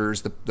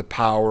pleasures, the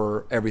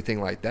power, everything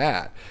like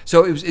that.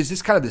 So it's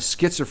this kind of the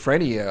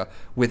schizophrenia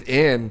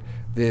within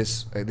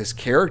this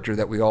character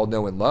that we all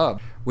know and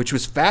love, which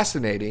was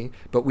fascinating,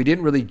 but we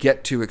didn't really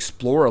get to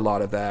explore a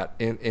lot of that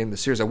in the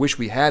series. I wish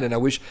we had, and I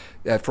wish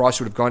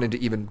Frost would have gone into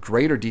even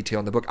greater detail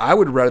in the book. I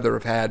would rather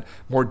have had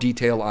more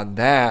detail on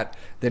that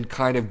than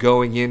kind of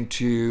going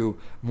into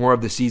more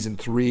of the season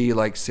 3,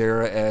 like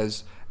Sarah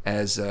as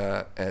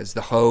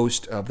the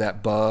host of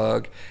that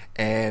bug,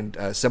 and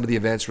some of the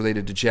events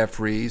related to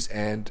Jeffries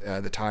and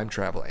the time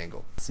travel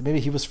angle. So maybe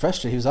he was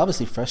frustrated. He was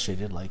obviously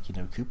frustrated, like,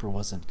 Cooper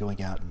wasn't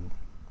going out and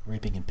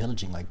raping and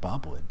pillaging like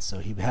Bob would. So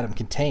he had him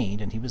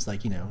contained, and he was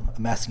like,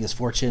 amassing his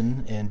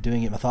fortune and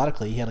doing it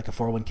methodically. He had like a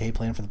 401k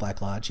plan for the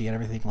Black Lodge. He had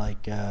everything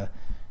like,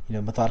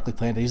 methodically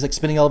planned. He was like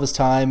spending all of his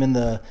time in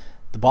the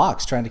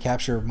box trying to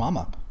capture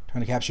Mama,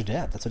 trying to capture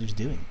Dad. That's what he was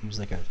doing. He was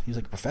like a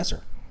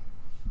professor.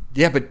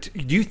 Yeah, but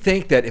do you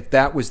think that if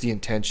that was the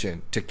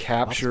intention, to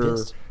capture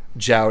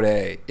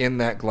Jaudet in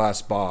that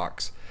glass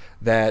box,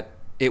 that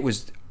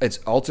his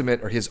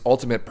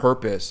ultimate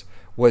purpose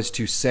was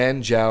to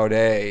send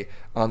Jaudet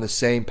on the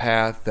same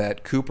path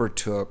that Cooper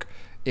took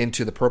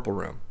into the Purple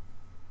Room?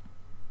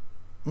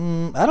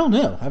 I don't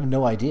know. I have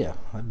no idea.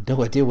 I have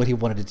no idea what he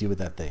wanted to do with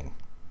that thing.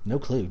 No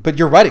clue. But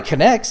you're right. It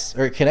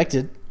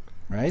connected.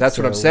 Right? That's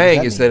what I'm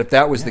saying, is that if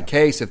that was the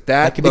case,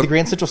 that could be the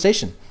Grand Central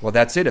Station. Well,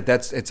 that's it.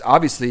 It's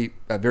obviously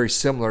very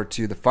similar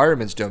to the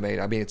Fireman's Domain.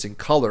 I mean, it's in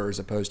color as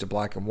opposed to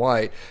black and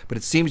white, but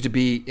it seems to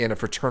be in a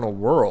fraternal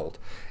world.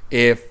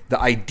 If the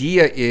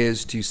idea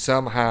is to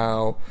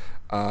somehow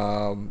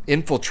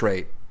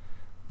infiltrate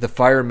the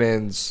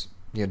fireman's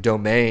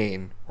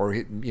domain,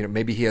 or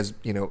maybe he has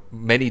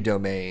many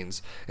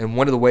domains, and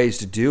one of the ways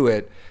to do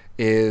it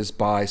is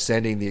by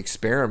sending the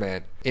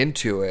experiment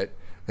into it,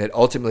 that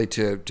ultimately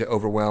to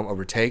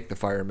overtake the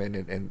firemen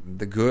and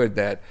the good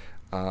that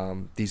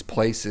these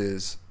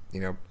places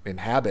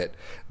inhabit,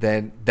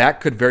 then that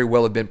could very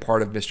well have been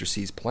part of Mr.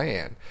 C's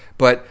plan.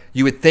 But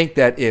you would think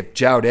that if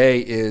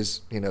Jaudet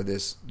is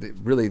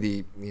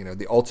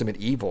the ultimate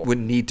evil,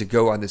 wouldn't need to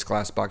go on this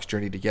glass box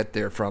journey to get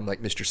there from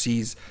like Mr.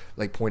 C's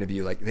point of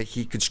view, like that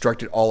he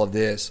constructed all of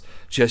this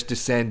just to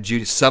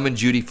summon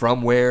Judy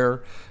from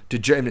where.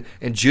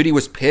 And Judy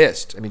was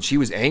pissed. I mean, she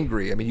was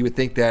angry. I mean, you would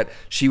think that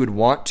she would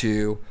want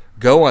to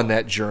go on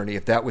that journey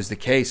if that was the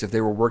case, if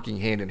they were working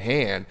hand in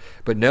hand.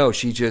 But no,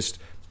 she just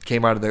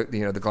came out of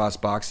the glass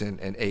box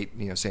and ate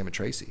Sam and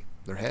Tracy,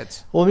 their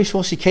heads. Well,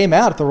 she came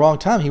out at the wrong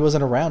time. He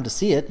wasn't around to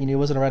see it. He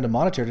wasn't around to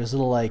monitor it. His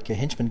little like a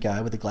henchman guy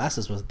with the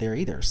glasses wasn't there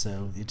either.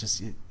 So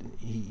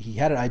he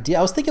had an idea.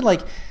 I was thinking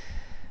like,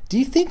 do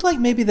you think like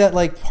maybe that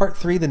like part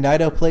 3, the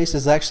Nido place,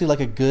 is actually like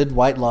a good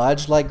White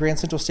Lodge like Grand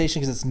Central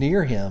Station because it's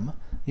near him?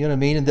 You know what I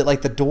mean? And that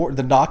like the door,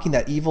 the knocking,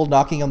 that evil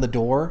knocking on the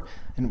door,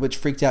 and which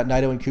freaked out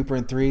Nido and Cooper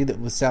in 3, that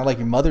would sound like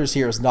your mother's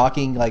here, was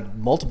knocking like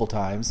multiple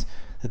times.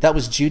 That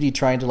was Judy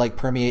trying to like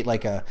permeate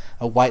like a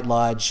White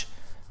Lodge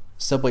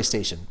subway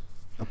station,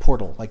 a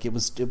portal. Like it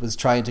was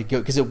trying to go,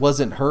 because it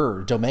wasn't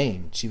her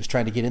domain. She was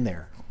trying to get in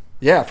there.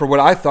 Yeah, for what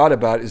I thought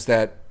about is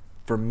that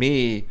for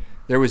me,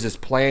 there was this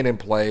plan in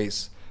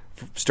place,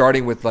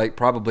 starting with like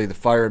probably the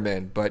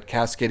firemen, but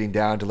cascading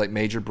down to like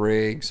Major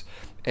Briggs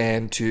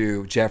and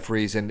to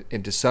Jeffries and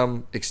to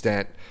some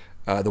extent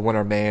the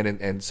One-Armed Man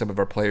and some of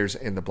our players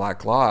in the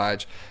Black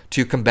Lodge,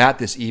 to combat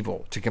this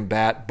evil, to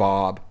combat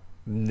Bob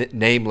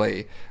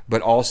namely,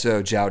 but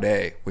also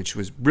Jowday, which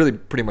was really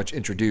pretty much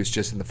introduced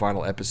just in the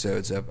final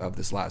episodes of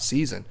this last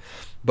season.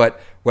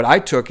 But what I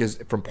took is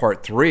from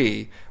part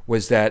 3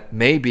 was that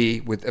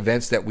maybe with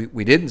events that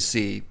we didn't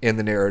see in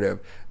the narrative,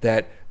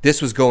 that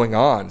this was going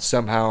on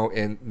somehow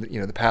in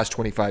the past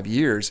 25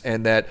 years,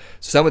 and that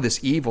some of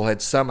this evil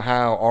had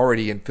somehow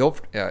already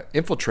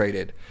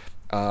infiltrated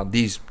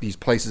these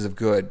places of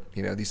good,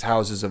 these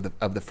houses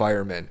of the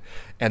firemen.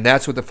 And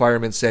that's what the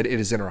firemen said, "It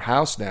is in our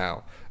house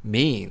now,"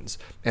 means.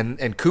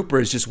 And Cooper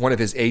is just one of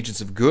his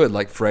agents of good,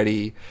 like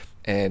Freddie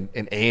and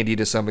Andy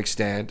to some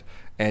extent,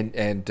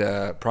 and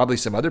probably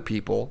some other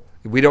people.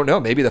 We don't know.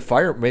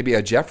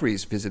 Maybe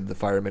Jeffries visited the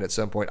firemen at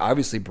some point.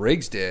 Obviously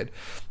Briggs did,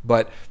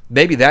 but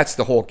maybe that's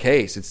the whole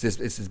case. It's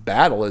this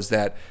battle, is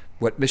that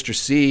what Mr.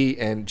 C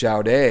and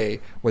Jowday,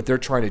 what they're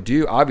trying to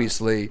do,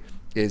 obviously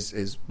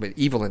is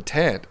evil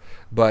intent,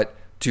 but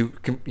to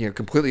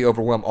completely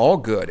overwhelm all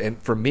good.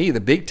 And for me,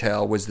 the big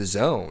tell was the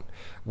zone.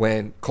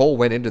 When Cole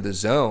went into the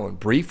zone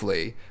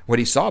briefly, what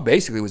he saw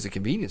basically was a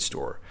convenience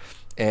store.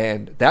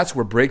 And that's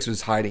where Briggs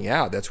was hiding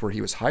out. That's where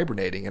he was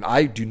hibernating. And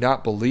I do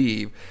not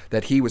believe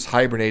that he was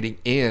hibernating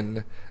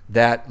in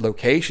that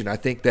location. I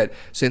think that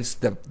since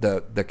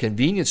the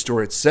convenience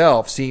store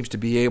itself seems to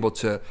be able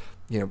to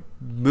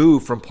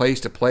move from place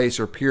to place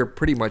or appear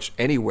pretty much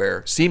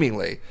anywhere,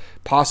 seemingly,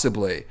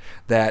 possibly,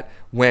 that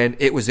when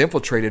it was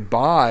infiltrated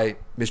by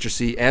Mr.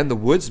 C and the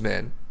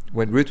woodsman,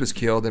 when Ruth was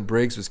killed and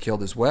Briggs was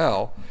killed as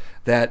well,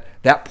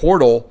 that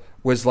portal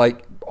was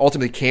like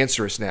ultimately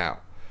cancerous now.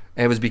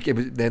 And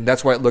and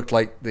that's why it looked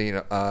like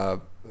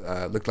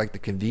looked like the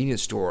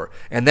convenience store.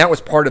 And that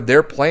was part of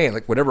their plan,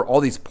 like whatever, all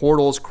these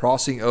portals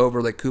crossing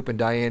over like Coop and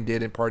Diane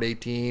did in part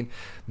 18.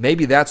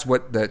 Maybe that's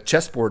what the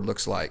chessboard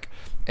looks like.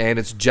 And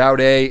it's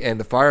Jowday and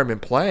the firemen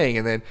playing,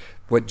 and then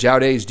what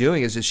Jowday is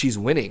doing is that she's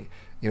winning.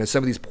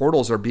 Some of these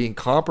portals are being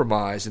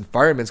compromised, and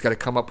firemen's got to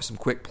come up with some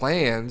quick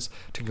plans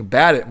to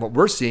combat it. And what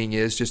we're seeing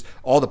is just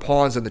all the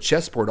pawns on the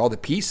chessboard, all the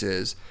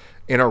pieces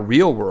in our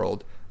real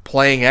world,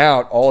 playing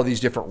out all of these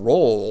different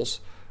roles,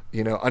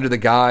 under the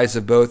guise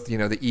of both,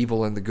 the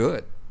evil and the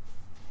good.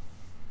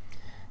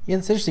 Yeah,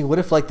 it's interesting. What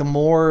if, like, the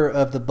more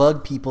of the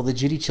bug people, the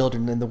Judy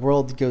children, and the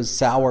world goes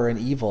sour and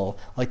evil,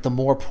 like the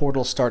more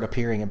portals start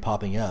appearing and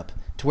popping up?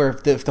 To where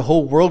if the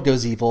whole world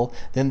goes evil,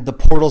 then the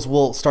portals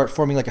will start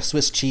forming like a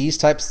Swiss cheese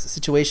type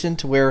situation,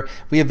 to where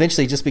we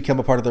eventually just become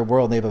a part of their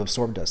world and they've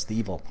absorbed us, the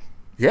evil.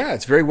 Yeah,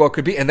 it's very well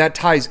could be. And that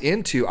ties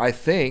into, I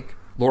think,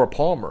 Laura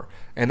Palmer.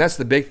 And that's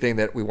the big thing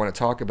that we want to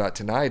talk about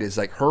tonight, is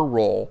like her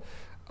role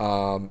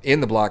in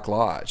the Black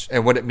Lodge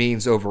and what it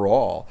means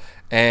overall.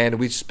 And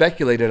we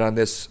speculated on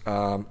this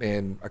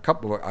in a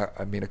couple of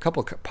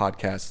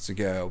podcasts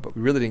ago, but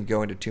we really didn't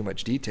go into too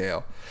much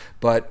detail.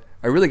 But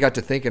I really got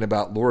to thinking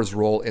about Laura's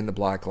role in the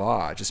Black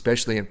Lodge,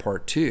 especially in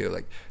part 2,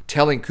 like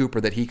telling Cooper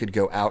that he could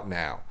go out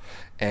now.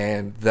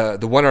 And the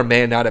one-armed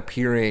man not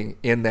appearing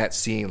in that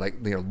scene, like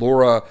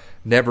Laura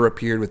never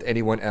appeared with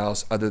anyone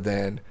else other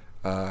than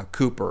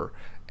Cooper.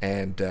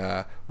 And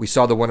we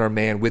saw the one-armed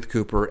man with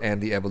Cooper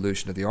and the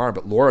evolution of the arm,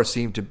 but Laura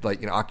seemed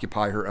to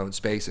occupy her own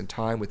space and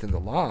time within the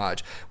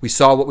lodge. We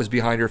saw what was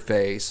behind her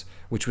face,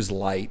 which was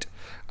light,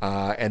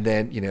 and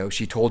then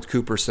she told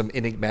Cooper some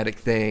enigmatic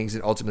things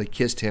and ultimately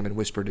kissed him and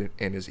whispered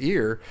in his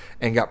ear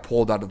and got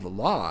pulled out of the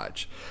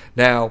lodge.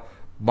 Now,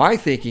 my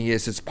thinking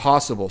is it's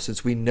possible,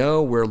 since we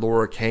know where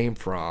Laura came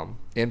from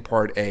in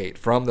part 8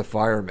 from the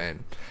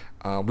firemen.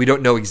 We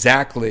don't know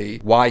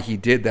exactly why he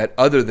did that,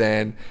 other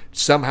than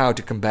somehow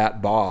to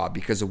combat Bob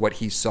because of what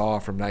he saw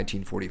from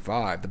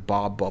 1945, the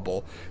Bob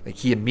bubble. Like,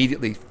 he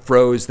immediately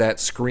froze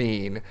that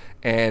screen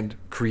and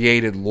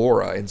created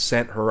Laura and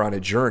sent her on a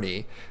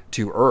journey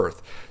to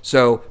Earth.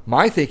 So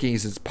my thinking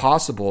is it's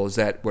possible is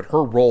that what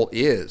her role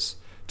is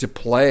to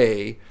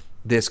play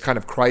this kind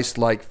of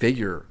Christ-like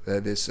figure,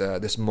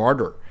 this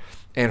martyr.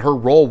 And her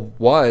role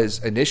was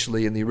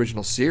initially in the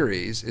original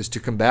series is to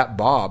combat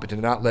Bob and to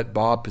not let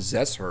Bob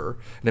possess her.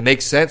 And it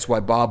makes sense why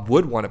Bob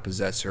would want to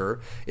possess her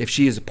if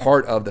she is a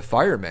part of the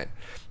firemen.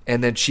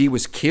 And then she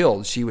was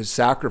killed, she was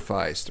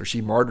sacrificed, or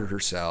she martyred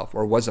herself,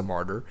 or was a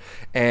martyr.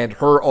 And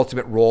her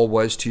ultimate role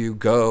was to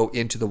go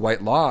into the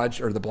White Lodge,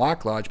 or the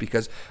Black Lodge,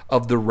 because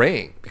of the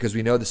ring. Because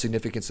we know the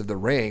significance of the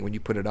ring. When you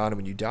put it on and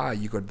when you die,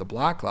 you go to the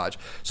Black Lodge.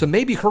 So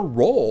maybe her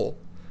role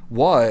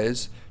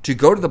was to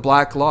go to the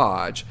Black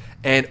Lodge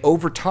and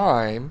over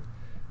time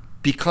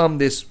become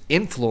this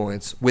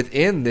influence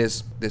within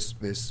this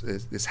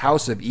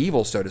house of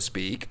evil, so to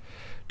speak,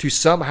 to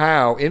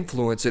somehow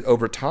influence it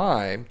over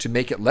time to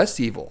make it less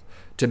evil,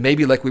 to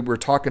maybe, like we were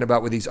talking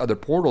about with these other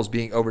portals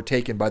being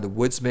overtaken by the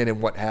woodsmen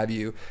and what have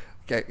you,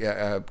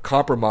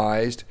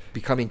 compromised,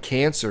 becoming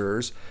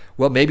cancers.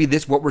 Well, maybe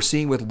this, what we're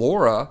seeing with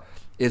Laura,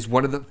 is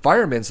one of the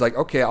firemen's like,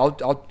 okay,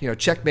 I'll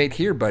checkmate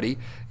here, buddy.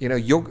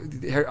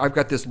 I've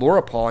got this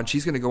Laura pawn.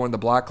 She's going to go in the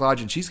Black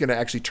Lodge, and she's going to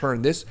actually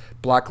turn this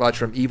Black Lodge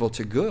from evil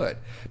to good.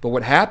 But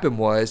what happened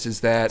is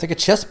that it's like a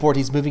chessboard.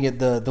 He's moving it.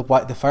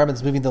 The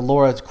fireman's moving the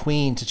Laura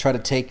queen to try to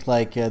take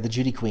the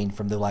Judy queen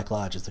from the Black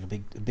Lodge. It's like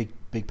a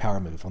big power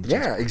move on the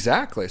chessboard. Yeah,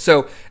 exactly.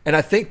 So, and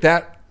I think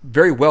that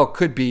very well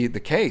could be the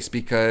case,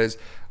 because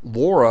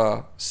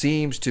Laura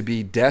seems to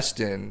be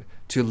destined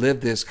to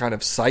live this kind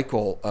of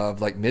cycle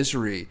of like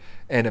misery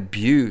and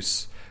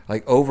abuse,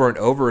 like over and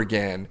over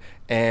again.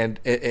 And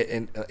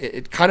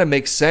it kind of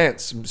makes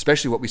sense,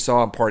 especially what we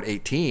saw in part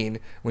 18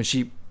 when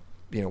she,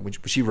 when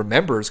she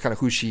remembers kind of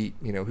who she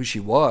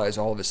was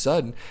all of a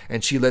sudden,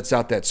 and she lets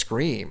out that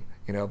scream,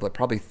 like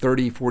probably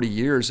 30, 40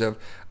 years of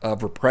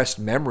repressed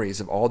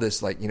memories of all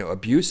this, like,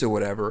 abuse or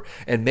whatever.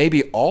 And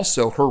maybe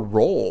also her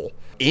role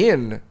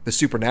in the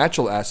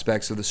supernatural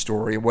aspects of the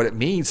story and what it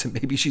means. And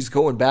maybe she's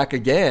going back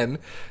again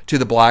to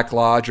the Black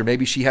Lodge, or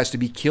maybe she has to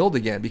be killed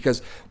again.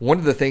 Because one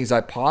of the things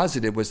I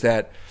posited was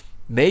that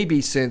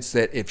maybe since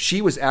that if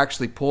she was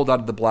actually pulled out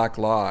of the Black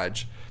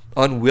Lodge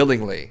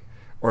unwillingly,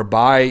 or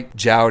by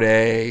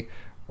Jaude,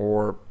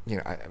 or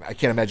I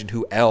can't imagine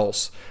who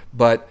else,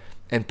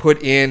 and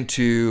put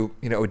into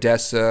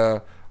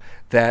Odessa,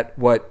 that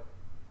what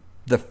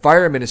the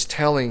fireman is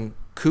telling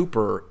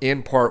Cooper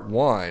in part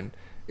 1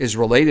 is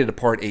related to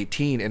part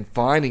 18, and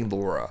finding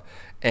Laura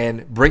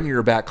and bringing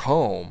her back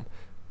home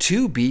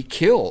to be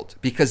killed,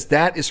 because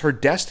that is her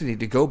destiny,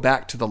 to go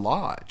back to the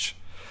lodge,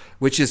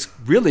 which is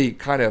really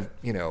kind of,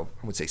 I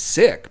would say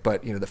sick,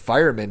 but, the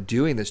firemen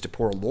doing this to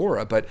poor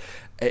Laura. But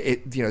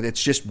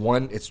it's just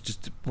one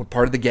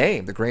part of the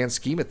game, the grand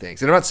scheme of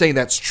things. And I'm not saying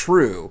that's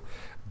true,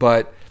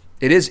 but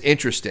it is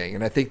interesting.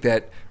 And I think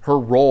that her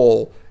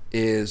role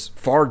is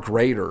far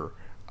greater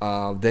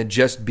than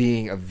just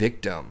being a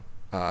victim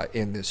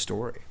in this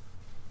story.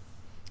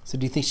 So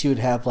do you think she would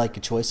have like a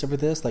choice over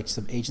this, like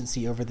some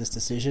agency over this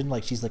decision?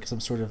 Like she's like some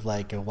sort of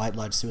like a White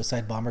Lodge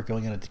suicide bomber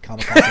going on a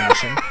kamikaze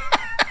mission,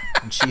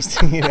 and she's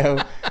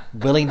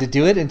willing to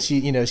do it, and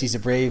she she's a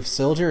brave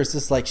soldier. Or is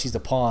this like she's a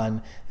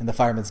pawn in the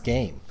fireman's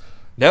game?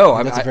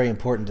 No, that's a very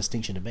important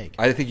distinction to make.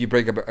 I think you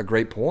bring up a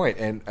great point,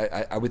 and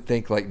I would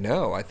think like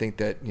no. I think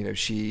that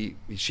she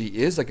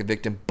is like a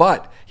victim.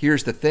 But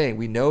here's the thing: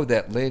 we know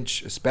that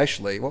Lynch,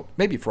 especially, well,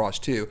 maybe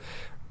Frost too,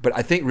 but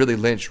I think really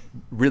Lynch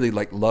really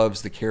like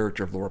loves the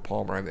character of Laura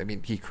Palmer. I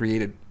mean, he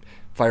created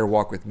Fire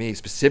Walk with Me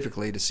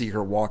specifically to see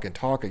her walk and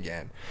talk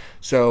again.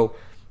 So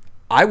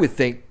I would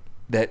think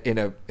that in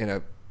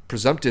a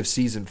presumptive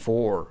season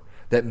 4,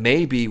 that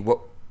maybe what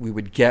we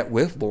would get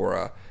with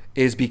Laura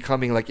is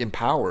becoming like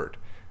empowered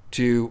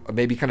to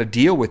maybe kind of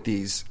deal with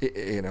these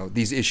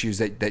these issues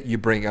that you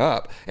bring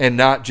up, and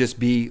not just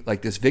be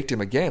like this victim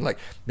again. Like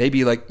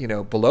maybe like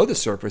below the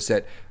surface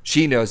that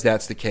she knows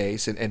that's the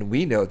case, and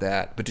we know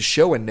that, but to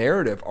show a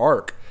narrative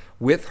arc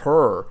with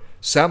her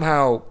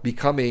somehow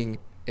becoming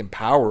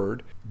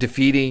empowered,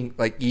 defeating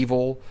like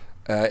evil,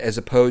 as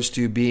opposed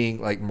to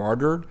being like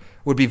martyred,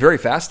 would be very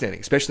fascinating,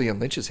 especially in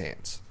Lynch's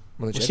hands.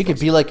 Well, she could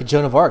be like a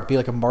Joan of Arc, be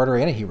like a martyr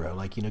and a hero,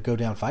 like go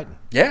down fighting.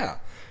 Yeah.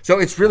 So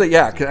it's really,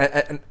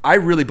 I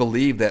really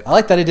believe that. I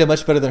like that idea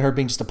much better than her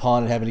being just a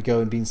pawn and having to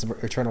go and being some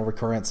eternal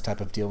recurrence type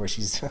of deal where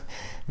she's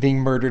being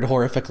murdered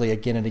horrifically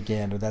again and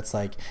again. Or that's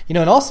like, and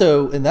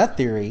also in that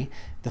theory,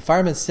 the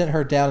fireman sent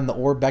her down in the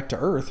orb back to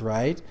Earth,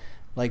 right?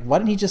 Like, why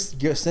didn't he just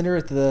send her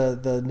at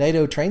the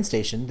NATO train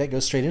station that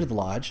goes straight into the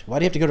lodge? Why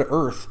do you have to go to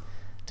Earth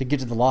to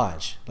get to the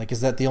lodge? Like, is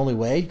that the only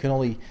way? Can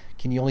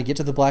you only get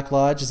to the Black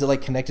Lodge? Is it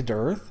like connected to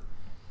Earth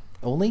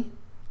only?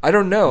 I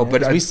don't know,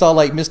 but we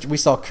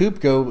saw Coop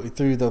go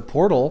through the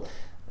portal,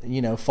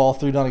 fall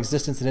through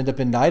non-existence and end up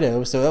in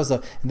Nido. So that was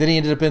and then he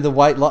ended up in the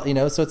White Lodge,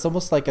 So it's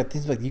almost like I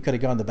think like you could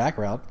have gone the back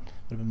route.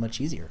 Would have been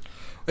much easier.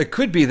 It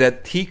could be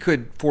that he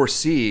could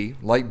foresee,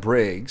 like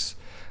Briggs,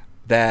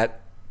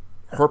 that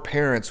her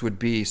parents would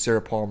be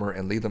Sarah Palmer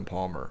and Leland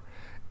Palmer,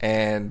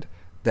 and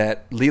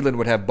that Leland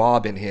would have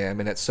Bob in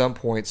him, and at some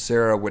point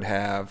Sarah would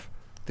have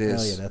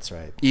this that's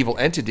right. evil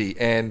entity,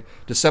 and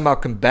to somehow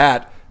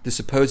combat the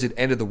supposed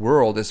end of the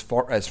world, as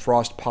far as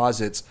Frost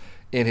posits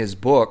in his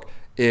book,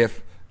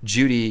 if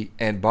Judy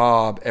and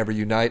Bob ever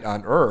unite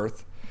on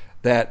Earth,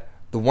 that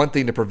the one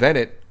thing to prevent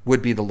it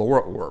would be the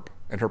Laura orb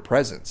and her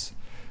presence.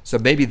 So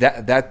maybe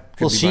that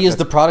could well, be she is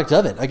the product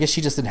of it. I guess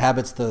she just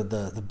inhabits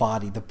the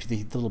body, the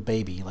little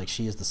baby. Like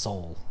she is the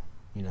soul.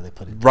 They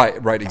put it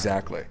right,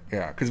 exactly.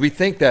 Yeah, because we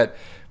think that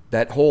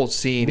whole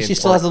scene. She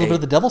still has a little bit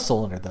of the devil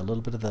soul in her, though, a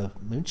little bit of the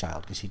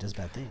Moonchild, because she does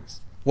bad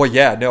things. Well,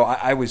 yeah, no,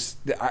 I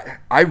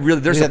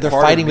really, there's they're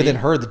fighting within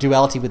her, the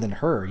duality within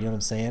her. You know what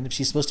I'm saying? If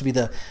she's supposed to be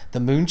the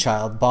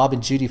Moonchild, Bob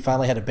and Judy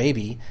finally had a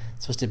baby,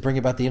 supposed to bring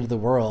about the end of the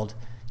world.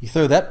 You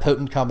throw that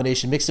potent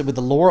combination, mix it with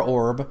the Laura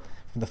orb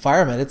from the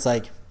fireman, it's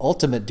like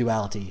ultimate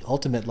duality,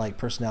 ultimate like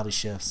personality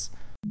shifts.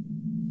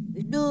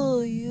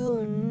 Do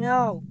you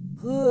know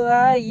who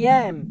I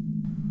am?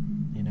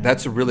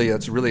 That's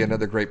really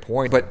another great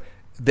point. But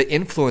the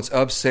influence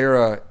of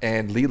Sarah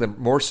and Leland,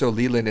 more so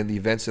Leland in the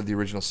events of the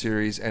original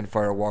series and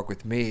Fire Walk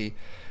with Me,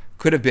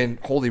 could have been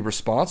wholly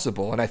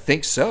responsible. And I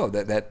think so,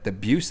 that the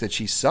abuse that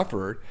she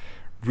suffered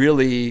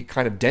really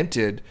kind of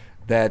dented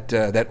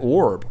that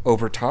orb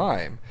over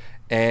time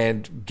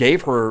and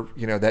gave her,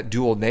 that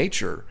dual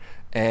nature.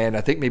 And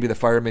I think maybe the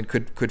firemen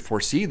could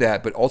foresee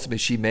that, but ultimately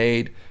she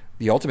made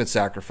the ultimate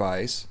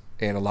sacrifice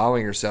and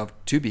allowing herself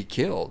to be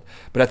killed.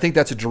 But I think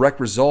that's a direct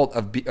result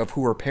of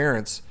who her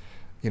parents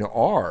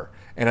are.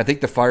 And I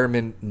think the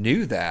firemen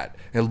knew that.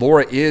 And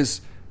Laura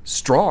is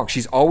strong.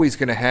 She's always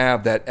going to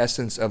have that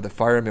essence of the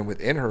fireman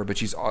within her, but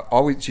she's going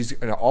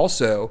to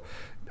also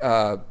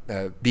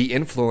be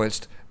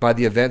influenced by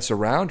the events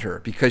around her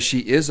because she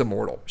is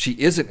immortal. She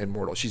isn't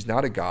immortal. She's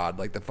not a god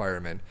like the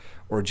fireman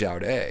or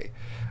Jowday.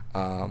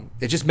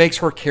 It just makes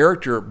her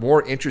character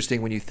more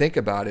interesting when you think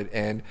about it.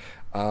 And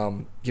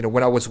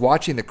when I was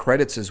watching the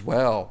credits as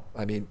well,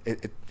 I mean,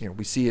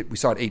 we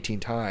saw it 18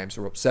 times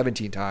or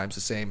 17 times,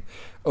 the same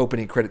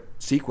opening credit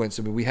sequence.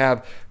 I mean, we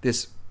have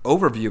this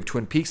overview of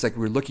Twin Peaks, like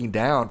we were looking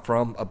down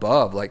from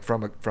above, like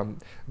from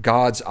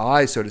God's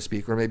eye, so to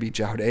speak, or maybe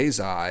Jowday's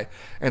eye.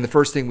 And the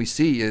first thing we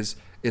see is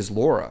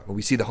Laura.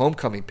 We see the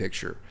homecoming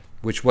picture,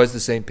 which was the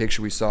same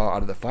picture we saw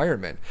out of the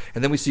firemen.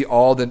 And then we see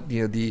all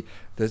the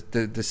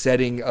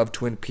setting of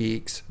Twin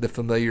Peaks, the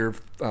familiar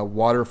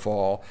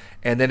waterfall,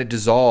 and then it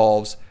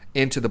dissolves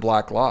into the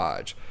Black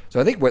Lodge. So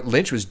I think what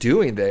Lynch was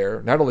doing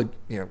there, not only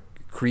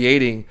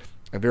creating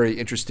a very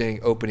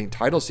interesting opening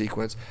title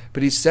sequence,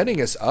 but he's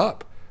setting us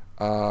up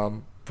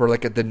for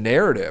the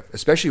narrative,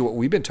 especially what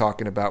we've been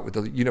talking about with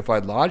the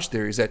Unified Lodge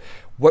theory, is that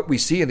what we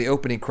see in the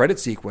opening credit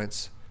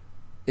sequence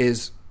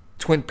is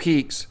Twin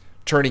Peaks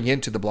turning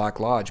into the Black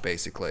Lodge,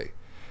 basically.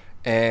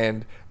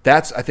 And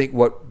that's, I think,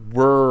 what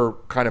we're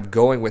kind of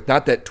going with.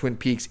 Not that Twin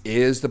Peaks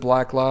is the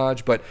Black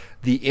Lodge, but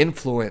the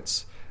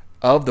influence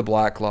of the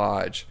Black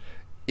Lodge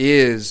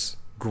is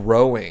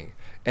growing.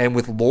 And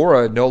with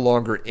Laura no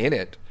longer in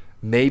it,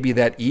 maybe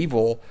that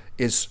evil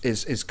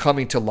is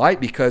coming to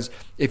light, because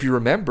if you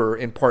remember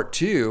in part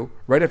 2,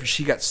 right after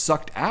she got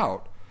sucked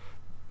out,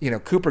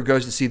 Cooper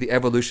goes to see the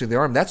evolution of the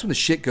arm. That's when the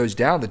shit goes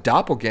down. The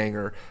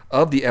doppelganger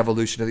of the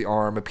evolution of the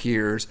arm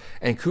appears,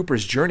 and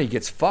Cooper's journey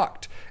gets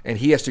fucked, and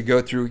he has to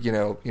go through,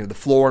 the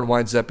floor and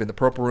winds up in the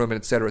purple room,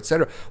 and et cetera, et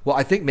cetera. Well,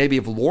 I think maybe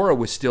if Laura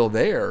was still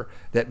there,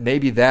 that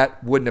maybe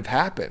that wouldn't have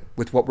happened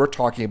with what we're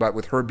talking about,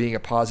 with her being a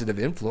positive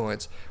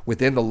influence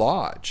within the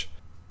lodge.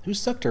 Who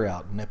sucked her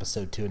out in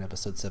episode 2 and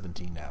episode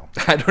 17 now?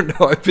 I don't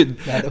know.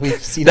 That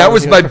that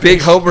was my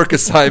big homework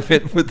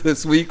assignment with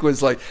this week,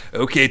 was like,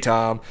 okay,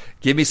 Tom,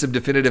 give me some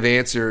definitive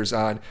answers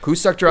on who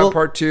sucked her out in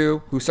part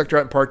 2, who sucked her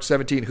out in part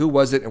 17, who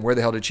was it, and where the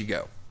hell did she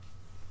go?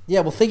 Yeah,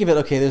 well, think of it.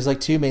 Okay, there's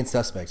two main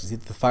suspects. It's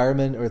either the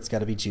fireman or it's got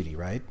to be Judy,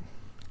 right?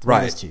 It's one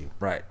of those two.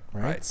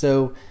 Right.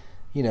 So,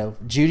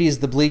 Judy is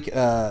the bleak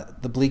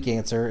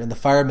answer, and the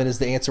fireman is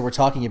the answer we're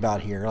talking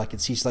about here. Like,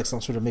 she's like some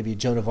sort of maybe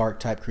Joan of Arc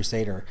type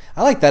crusader.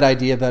 I like that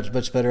idea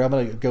much better. I'm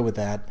going to go with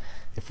that.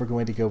 If we're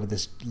going to go with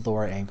this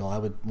Laura angle, I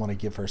would want to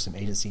give her some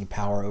agency and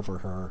power over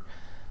her,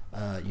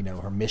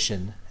 her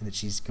mission, and that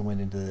she's going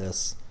into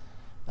this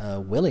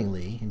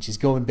willingly, and she's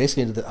going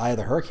basically into the eye of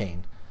the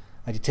hurricane.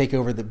 Like, to take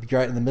over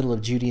right in the middle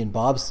of Judy and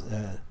Bob's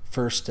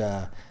first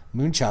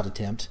Moonchild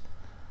attempt.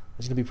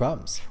 There's going to be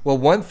problems. Well,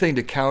 one thing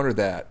to counter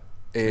that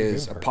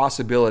is a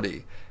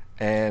possibility,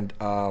 and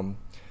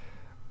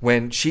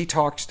when she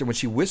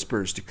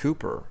whispers to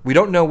Cooper, we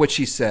don't know what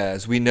she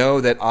says. We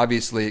know that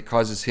obviously it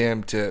causes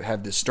him to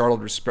have this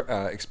startled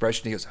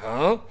expression. He goes,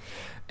 "Huh?"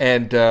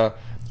 And he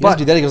doesn't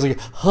do that. He goes like,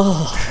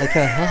 "Oh," like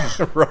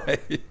huh.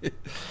 Right.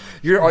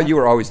 You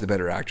were always the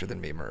better actor than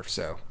me, Murph.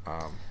 So.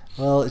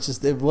 Well,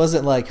 it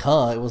wasn't like,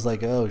 huh? It was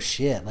like, oh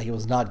shit! Like, it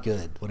was not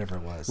good. Whatever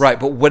it was. Right,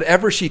 but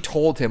whatever she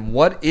told him,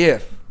 what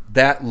if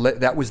that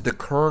was the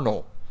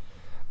kernel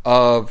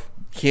of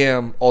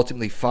him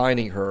ultimately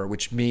finding her,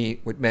 which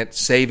meant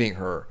saving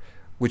her,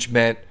 which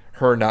meant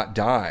her not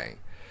dying.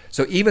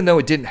 So even though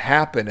it didn't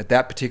happen at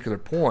that particular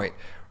point,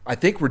 I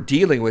think we're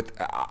dealing with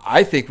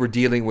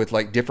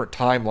like different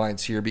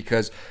timelines here,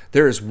 because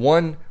there is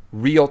one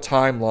real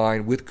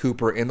timeline with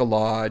Cooper in the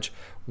lodge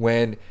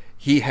when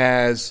he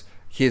has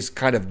his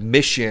kind of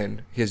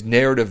mission, his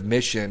narrative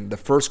mission. The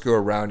first go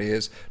around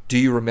is, do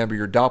you remember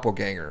your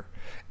doppelganger?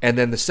 And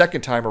then the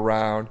second time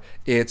around,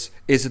 is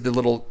it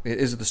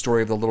the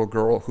story of the little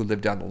girl who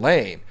lived down the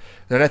lane?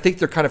 And I think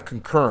they're kind of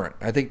concurrent.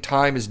 I think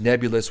time is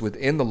nebulous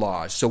within the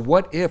lodge. So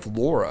what if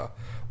Laura,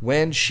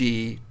 when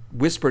she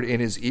whispered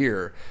in his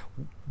ear,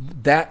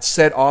 that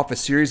set off a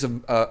series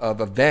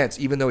of events,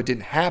 even though it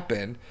didn't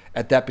happen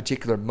at that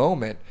particular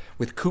moment,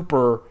 with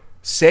Cooper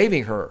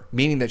saving her,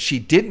 meaning that she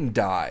didn't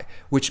die,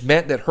 which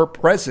meant that her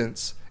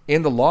presence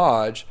in the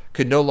lodge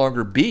could no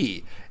longer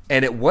be.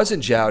 And it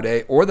wasn't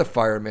Jowday or the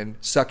fireman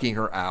sucking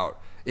her out.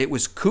 It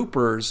was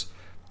Cooper's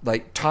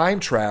time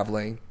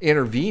traveling,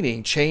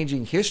 intervening,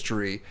 changing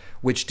history,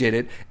 which did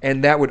it.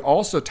 And that would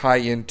also tie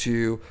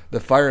into the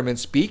fireman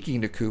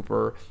speaking to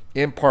Cooper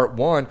in part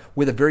 1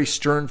 with a very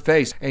stern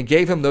face, and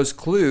gave him those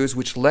clues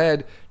which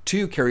led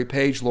to Carrie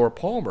Page, Laura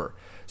Palmer.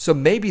 So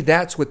maybe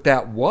that's what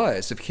that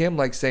was, of him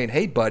saying,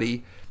 hey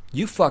buddy,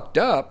 you fucked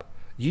up.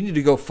 You need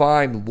to go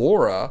find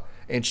Laura.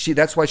 And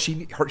that's why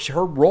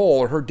her role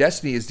or her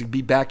destiny is to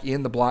be back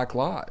in the Black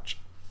Lodge.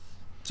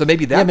 So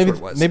maybe that's what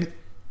it was.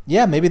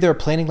 Yeah, maybe they were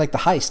planning like the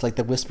heist, like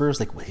the Whisperers,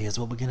 like, well, here's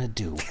what we're going to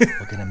do.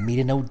 We're going to meet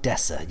in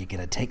Odessa. You're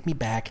going to take me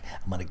back.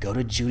 I'm going to go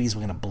to Judy's.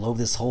 We're going to blow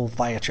this whole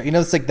fire truck.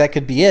 It's like that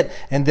could be it.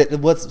 And that,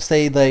 let's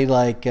say they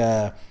like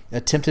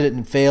attempted it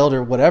and failed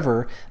or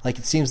whatever. Like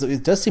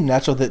it does seem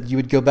natural that you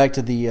would go back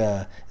to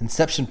the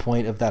inception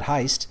point of that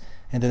heist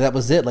and that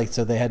was it. Like,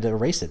 so they had to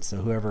erase it.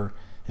 So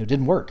it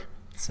didn't work.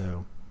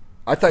 So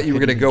I thought you were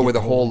going to go with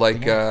a whole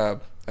like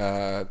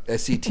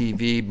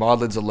SCTV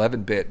Maudlin's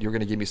 11 bit. You were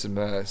going to give me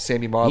some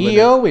Sammy Maudlin.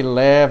 EO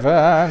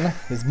 11.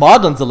 It's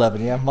Maudlin's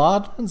 11. Yeah,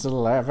 Maudlin's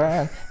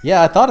 11.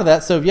 Yeah, I thought of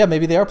that. So yeah,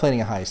 maybe they are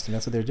planning a heist, and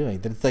that's what they're doing.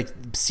 Then it's like,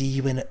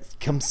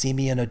 come see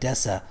me in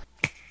Odessa.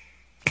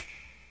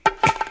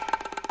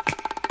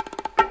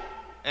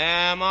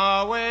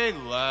 Ammo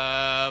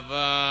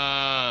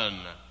 11.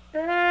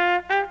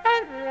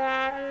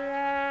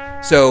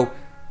 So,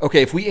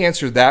 okay, if we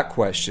answer that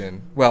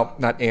question, well,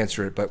 not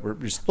answer it, but we're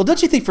just... Well,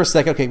 don't you think for a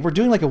second, okay, we're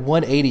doing like a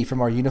 180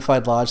 from our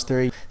Unified Lodge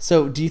theory.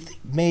 So do you think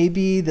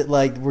maybe that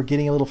like we're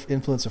getting a little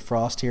influence of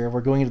Frost here?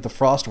 We're going into the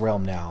Frost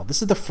realm now.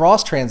 This is the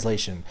Frost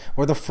translation,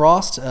 or the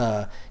Frost,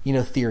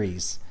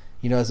 theories,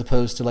 as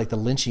opposed to like the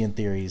Lynchian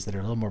theories that are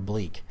a little more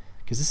bleak.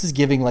 Because this is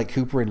giving like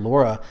Cooper and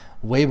Laura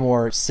way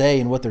more say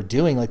in what they're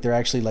doing. Like they're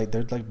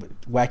like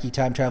wacky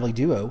time traveling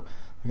duo.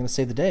 They're going to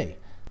save the day,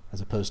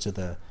 as opposed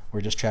to we're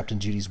just trapped in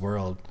Judy's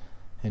world.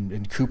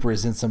 And Cooper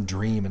is in some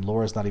dream, and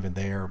Laura's not even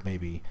there.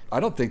 Maybe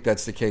I don't think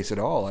that's the case at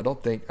all. I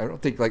don't think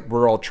like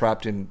we're all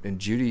trapped in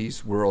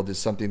Judy's world is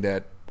something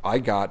that I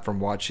got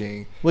from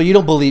watching. Well, you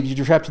don't believe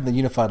you're trapped in the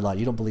Unified Lodge.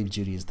 You don't believe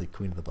Judy is the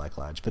Queen of the Black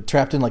Lodge, but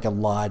trapped in like a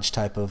lodge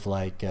type of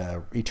like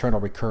eternal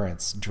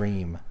recurrence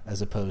dream,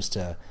 as opposed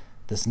to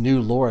this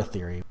new Laura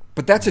theory.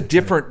 But that's a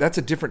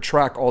different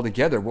track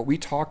altogether. What we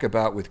talk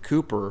about with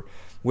Cooper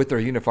with our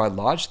Unified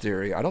Lodge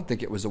theory, I don't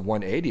think it was a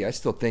 180. I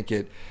still think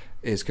it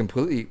is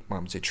completely, I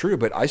would say true,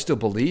 but I still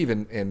believe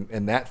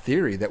in that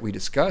theory that we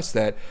discussed,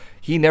 that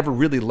he never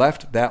really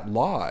left that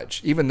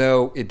lodge, even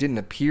though it didn't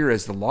appear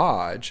as the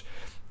lodge.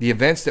 The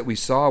events that we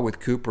saw with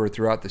Cooper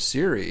throughout the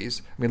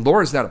series, I mean,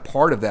 Laura's not a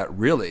part of that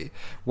really.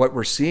 What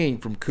we're seeing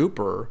from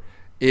Cooper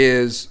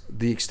is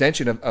the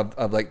extension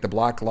of like the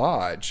Black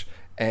Lodge,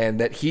 and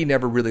that he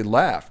never really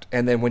left.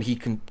 And then when he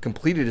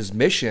completed his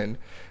mission,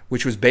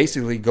 which was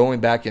basically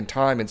going back in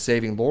time and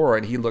saving Laura,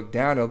 and he looked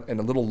down and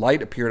a little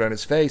light appeared on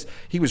his face,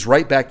 he was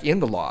right back in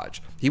the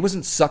lodge. He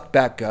wasn't sucked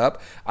back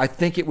up. I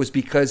think it was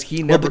because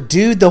he never... Well, but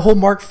dude, the whole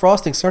Mark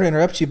Frost thing, sorry to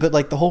interrupt you, but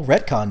like the whole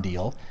retcon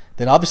deal,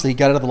 then obviously he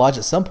got out of the lodge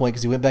at some point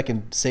because he went back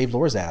and saved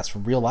Laura's ass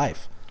from real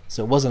life.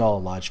 So it wasn't all a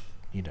lodge,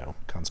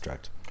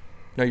 construct.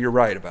 No, you're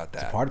right about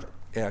that. It's a part of it.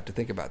 Yeah, I have to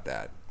think about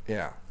that.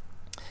 Yeah.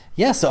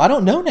 Yeah, so I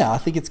don't know now. I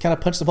think it's kind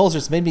of punched some holes.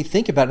 It's made me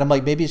think about it. I'm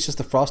like, maybe it's just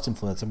the Frost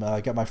influence. I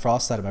got my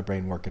Frost side of my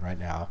brain working right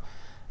now.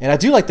 And I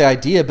do like the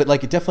idea, but like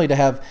definitely to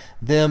have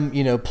them,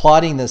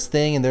 plotting this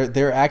thing, and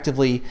they're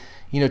actively,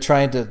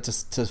 trying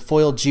to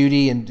foil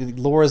Judy, and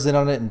Laura's in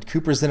on it, and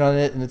Cooper's in on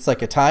it, and it's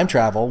like a time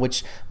travel,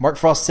 which Mark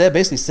Frost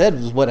basically said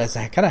was what is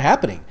kind of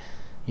happening,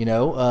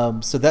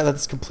 So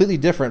that's completely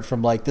different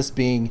from like this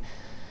being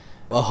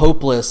a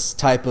hopeless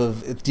type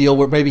of deal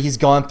where maybe he's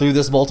gone through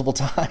this multiple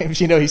times.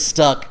 He's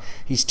stuck,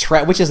 he's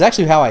trapped, which is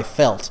actually how I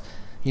felt,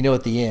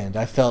 at the end.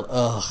 I felt,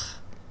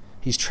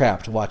 he's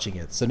trapped watching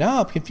it. So now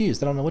I'm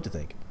confused. I don't know what to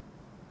think.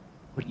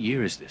 What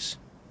year is this?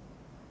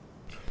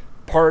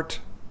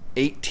 Part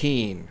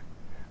 18,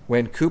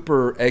 when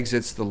Cooper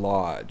exits the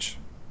lodge,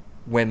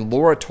 when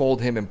Laura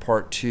told him in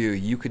part 2,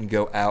 you can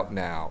go out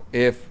now.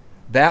 If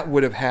that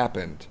would have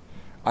happened,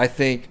 I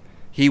think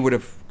he would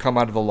have come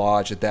out of the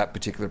lodge at that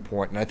particular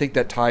point. And I think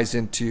that ties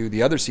into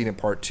the other scene in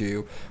part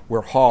 2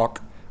 where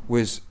Hawk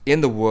was in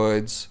the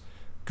woods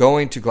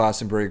going to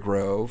Glastonbury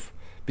Grove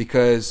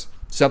because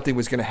something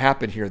was going to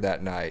happen here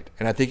that night.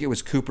 And I think it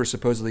was Cooper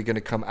supposedly going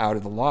to come out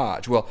of the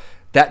lodge. Well,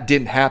 that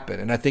didn't happen.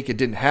 And I think it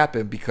didn't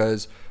happen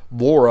because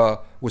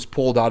Laura was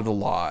pulled out of the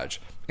lodge.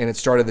 And it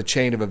started the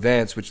chain of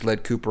events which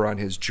led Cooper on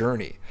his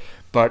journey.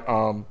 But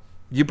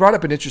you brought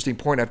up an interesting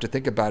point I have to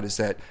think about, is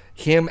that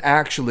him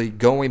actually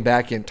going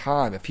back in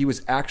time, if he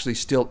was actually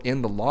still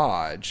in the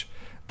lodge,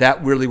 that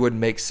really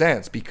wouldn't make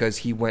sense because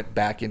he went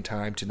back in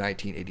time to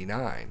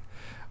 1989.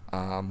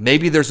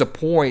 Maybe there's a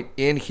point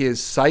in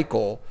his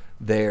cycle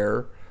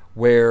there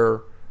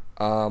where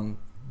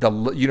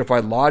the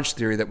Unified Lodge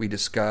theory that we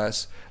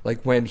discuss,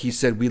 like when he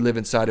said we live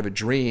inside of a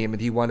dream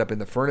and he wound up in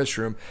the furnace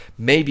room,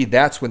 maybe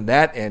that's when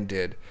that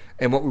ended.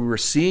 And what we were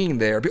seeing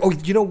there, oh,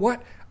 you know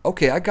what?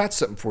 Okay, I got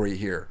something for you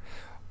here.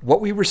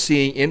 What we were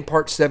seeing in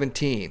part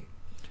 17,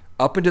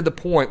 up until the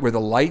point where the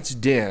lights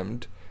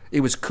dimmed, it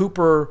was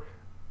Cooper,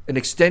 an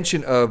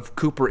extension of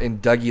Cooper in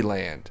Dougie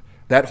Land,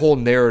 that whole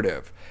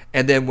narrative.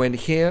 And then when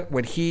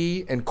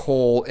he and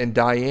Cole and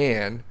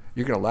Diane,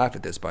 you're going to laugh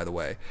at this, by the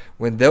way,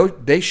 when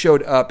they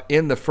showed up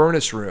in the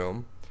furnace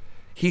room,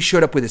 he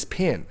showed up with his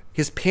pin.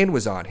 His pin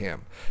was on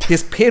him.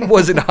 His pin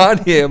wasn't on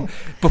him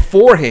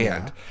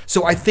beforehand. Yeah.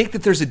 So I think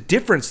that there's a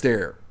difference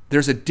there.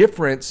 There's a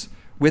difference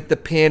with the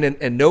pin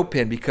and no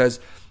pin, because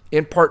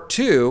in part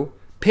 2,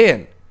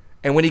 pin.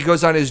 And when he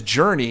goes on his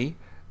journey,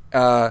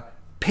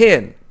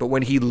 pin. But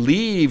when he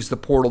leaves the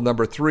portal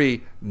number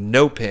 3,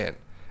 no pin.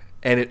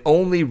 And it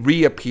only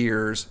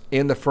reappears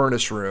in the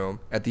furnace room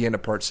at the end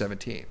of part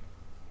 17.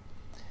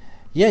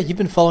 Yeah, you've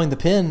been following the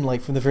pin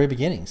like from the very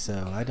beginning,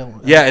 so I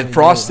don't. Yeah, I don't and really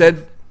Frost know.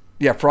 said,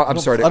 "Yeah, I'm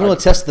sorry." I don't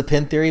attest to the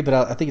pin theory, but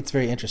I think it's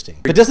very interesting.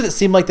 But doesn't it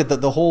seem like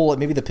that the whole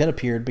maybe the pin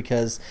appeared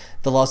because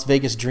the Las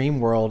Vegas dream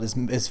world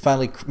is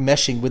finally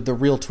meshing with the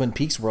real Twin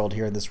Peaks world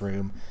here in this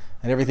room,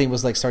 and everything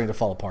was like starting to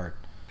fall apart.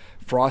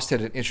 Frost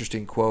had an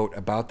interesting quote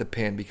about the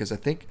pin because I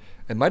think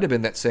it might have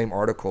been that same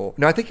article.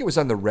 No, I think it was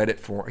on the Reddit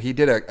forum. He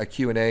did a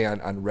Q&A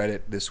on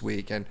Reddit this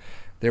week, and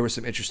there was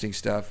some interesting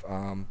stuff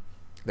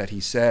that he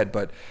said.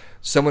 But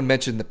someone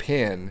mentioned the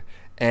pin,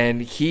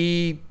 and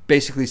he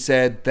basically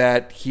said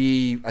that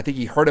I think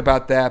he heard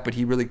about that, but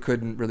he really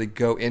couldn't really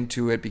go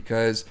into it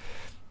because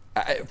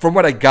from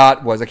what I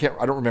got was, I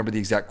don't remember the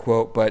exact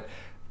quote, but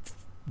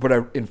what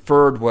I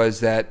inferred was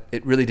that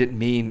it really didn't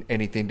mean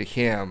anything to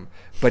him.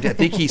 But I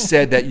think he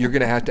said that you're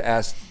going to have to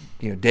ask,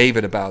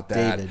 David about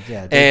that.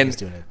 David was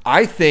doing it.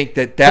 I think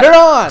that Put it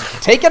on,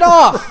 take it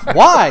off.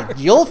 Why?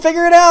 You'll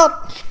figure it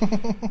out.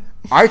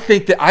 I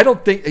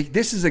don't think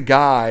this is a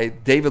guy,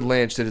 David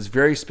Lynch, that is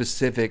very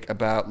specific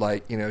about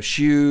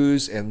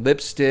shoes and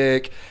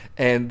lipstick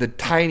and the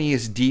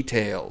tiniest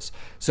details.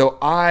 So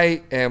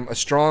I am a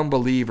strong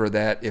believer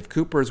that if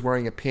Cooper is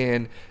wearing a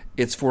pin,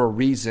 it's for a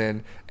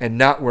reason, and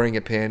not wearing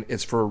a pin,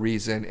 it's for a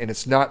reason, and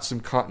it's not some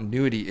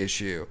continuity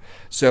issue.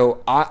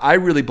 So I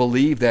really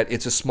believe that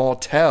it's a small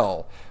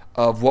tell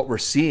of what we're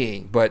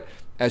seeing, but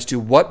as to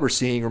what we're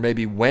seeing or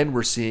maybe when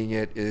we're seeing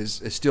it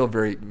is still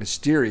very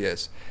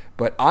mysterious.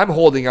 But I'm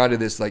holding on to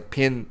this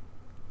pin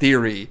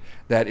theory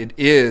that it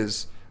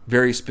is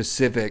very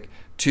specific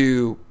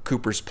to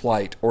Cooper's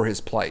plight or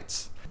his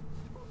plights.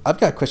 I've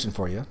got a question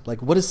for you.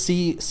 What does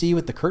see you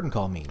at the curtain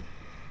call mean?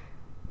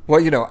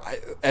 Well,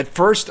 at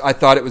first I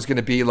thought it was going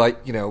to be we were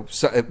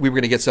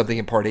going to get something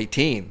in part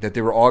 18, that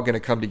they were all going to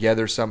come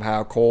together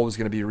somehow. Cole was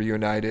going to be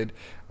reunited,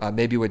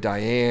 maybe with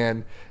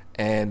Diane,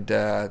 and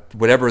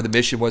whatever the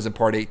mission was in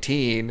part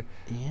 18,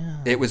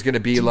 it was going to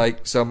be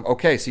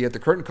see you at the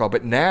curtain call.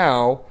 But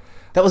now...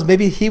 That was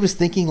maybe he was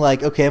thinking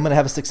okay, I'm going to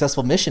have a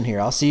successful mission here.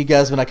 I'll see you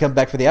guys when I come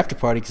back for the after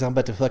party because I'm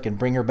about to fucking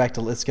bring her back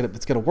to it's going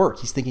to work.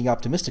 He's thinking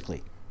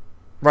optimistically.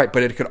 Right,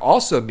 but it could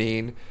also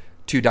mean...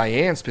 to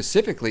Diane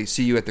specifically,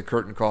 see you at the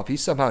curtain call. If he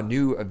somehow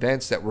knew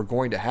events that were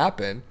going to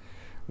happen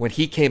when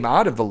he came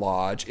out of the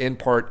lodge in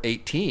part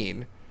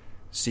 18,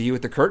 see you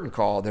at the curtain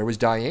call, there was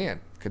Diane.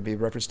 Could be a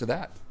reference to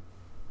that.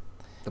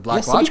 The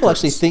Black Lodge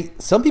curtains.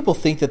 Some people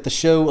think that the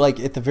show,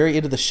 at the very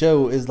end of the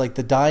show, is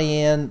the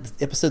Diane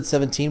episode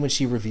 17 when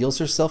she reveals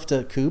herself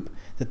to Coop,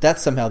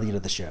 that's somehow the end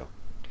of the show.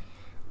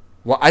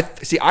 Well, I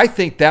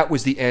think that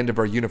was the end of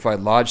our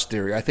Unified Lodge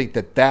theory. I think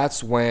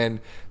that's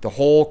when the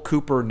whole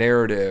Cooper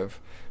narrative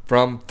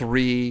from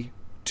 3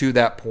 to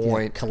that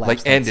point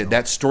ended,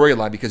 that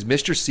storyline, because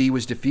Mr. C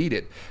was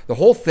defeated. The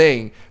whole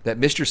thing that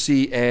Mr.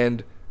 C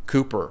and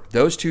Cooper,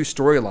 those two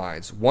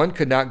storylines, one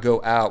could not go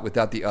out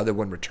without the other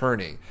one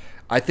returning.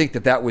 I think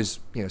that was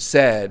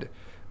said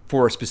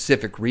for a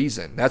specific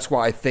reason. That's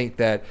why I think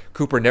that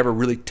Cooper never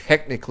really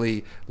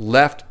technically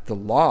left the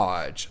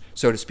lodge,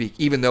 so to speak,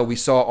 even though we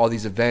saw all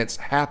these events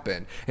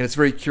happen. And it's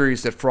very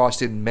curious that Frost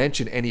didn't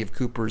mention any of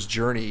Cooper's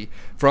journey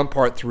from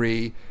part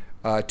 3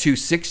 to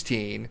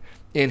 16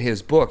 in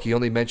his book. He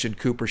only mentioned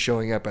Cooper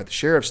showing up at the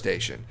sheriff's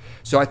station.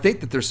 So I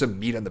think that there's some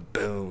meat on the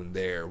bone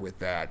there with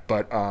that.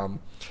 But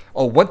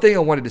one thing I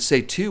wanted to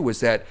say too was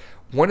that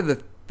one of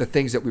the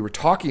things that we were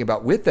talking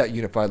about with that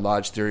Unified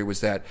Lodge theory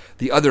was that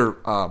the other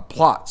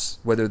plots,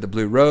 whether the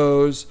Blue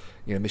Rose,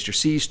 Mr.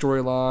 C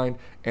storyline,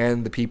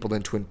 and the people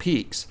in Twin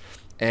Peaks.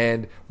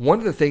 And one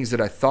of the things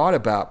that I thought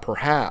about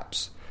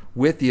perhaps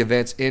with the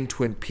events in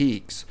Twin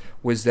Peaks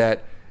was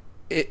that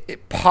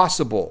it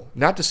possible,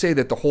 not to say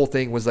that the whole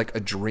thing was like a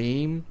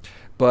dream,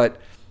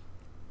 but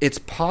it's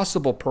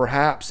possible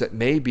perhaps that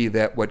maybe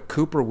that what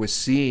Cooper was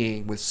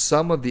seeing with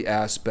some of the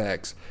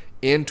aspects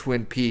in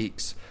Twin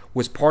Peaks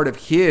was part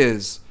of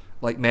his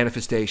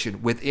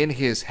manifestation within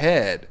his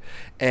head,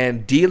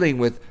 and dealing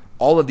with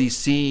all of these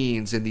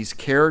scenes and these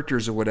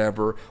characters or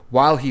whatever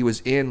while he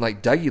was in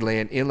Dougie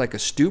Land in a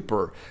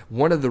stupor.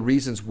 One of the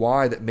reasons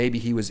why that maybe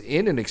he was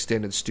in an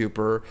extended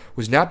stupor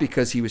was not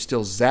because he was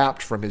still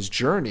zapped from his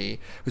journey,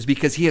 it was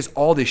because he has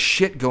all this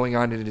shit going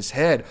on in his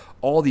head,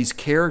 all these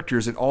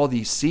characters and all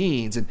these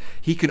scenes, and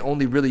he can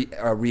only really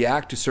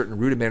react to certain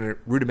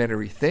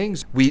rudimentary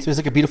things. So it's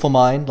like A Beautiful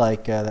Mind,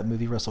 that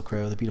movie Russell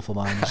Crowe, The Beautiful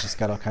Mind. It's just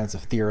got all kinds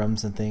of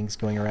theorems and things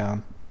going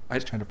around.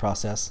 Just trying to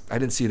process. I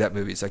didn't see that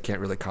movie, so I can't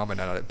really comment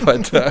on it.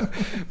 But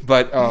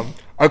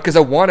because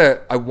I want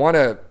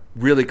to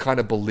really kind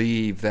of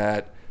believe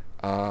that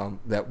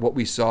what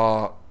we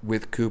saw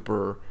with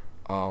Cooper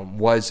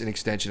was an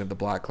extension of the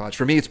Black Lodge.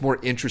 For me, it's more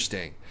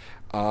interesting.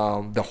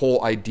 The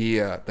whole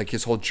idea,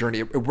 his whole journey,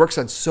 it works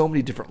on so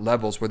many different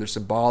levels, whether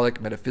symbolic,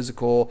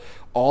 metaphysical,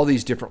 all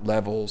these different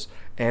levels.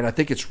 And I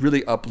think it's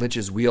really up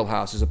Lynch's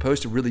wheelhouse as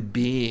opposed to really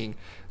being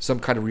some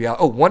kind of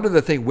reality. Oh, one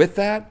other thing with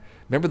that.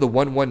 Remember the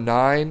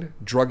 119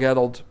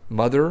 drug-addled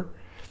mother?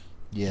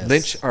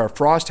 Yes.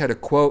 Frost had a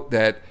quote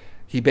that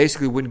he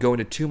basically wouldn't go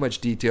into too much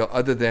detail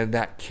other than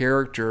that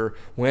character,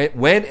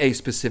 when a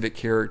specific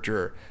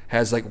character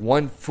has like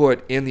one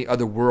foot in the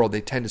other world,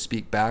 they tend to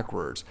speak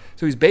backwards.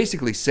 So he's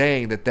basically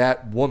saying that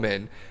that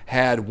woman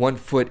had one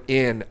foot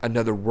in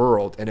another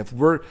world. And if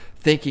we're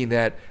thinking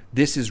that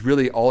this is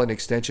really all an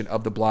extension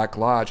of the Black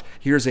Lodge,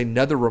 here's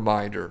another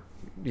reminder.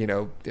 You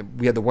know,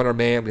 we had the One-Armed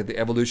Man, we had the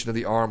evolution of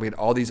the arm, we had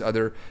all these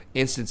other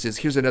instances.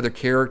 Here's another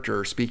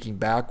character speaking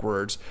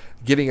backwards,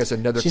 giving us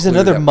another She's clue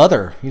another that-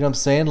 mother. You know what I'm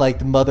saying? Like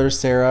the mother,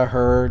 Sarah,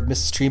 her,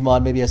 Mrs.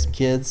 Tremont maybe has some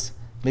kids.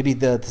 Maybe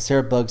the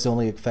Sarah bugs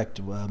only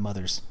affect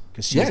mothers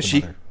because she's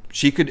the mother.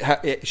 she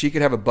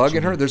could have a bug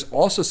in her. There's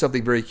also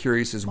something very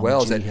curious as Mama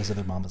well. Judy That has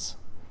other mamas.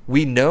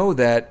 we know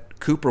that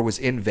Cooper was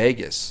in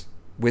Vegas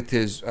with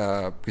his,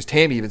 because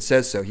Tammy even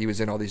says so. He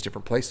was in all these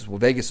different places. Well,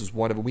 Vegas is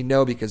one of them. We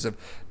know because of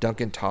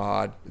Duncan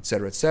Todd, et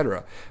cetera, et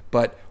cetera.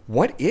 But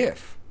what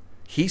if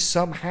he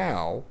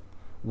somehow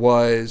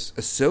was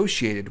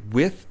associated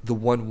with the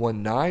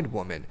 119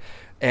 woman?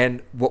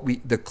 And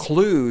the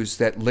clues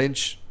that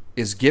Lynch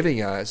is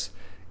giving us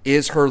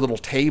is her little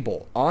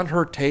table. On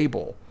her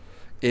table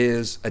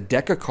is a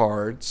deck of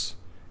cards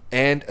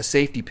and a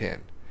safety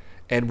pin.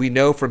 And we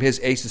know from his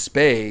ace of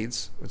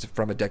spades, it's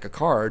from a deck of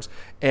cards,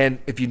 and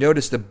if you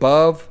noticed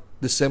above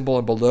the symbol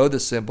and below the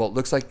symbol, it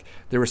looks like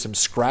there were some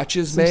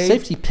scratches Some made.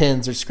 safety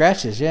pins or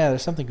scratches. Yeah,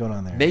 there's something going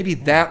on there. Maybe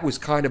that was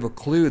kind of a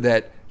clue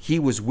that he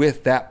was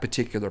with that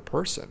particular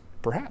person,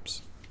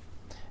 perhaps.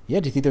 Yeah,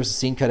 do you think there was a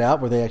scene cut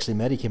out where they actually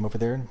met? He came over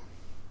there and,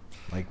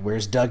 like,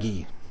 where's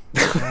Dougie?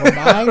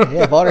 Mine?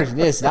 Yeah, Waters.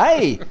 Yes,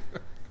 hey,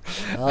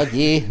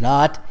 Dougie,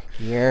 not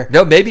here.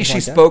 No, maybe she Something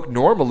like that. spoke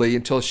normally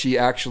until she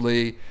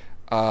actually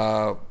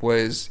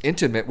was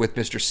intimate with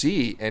Mr.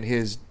 C, and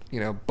his,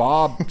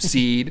 Bob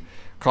seed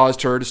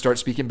caused her to start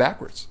speaking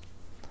backwards.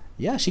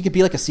 Yeah, she could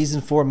be like a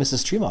season 4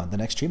 Mrs. Tremont, the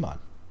next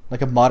Tremont.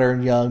 Like a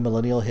modern, young,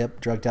 millennial,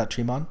 hip, drugged out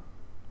Tremont.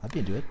 I'd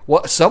be into it.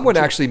 Well, someone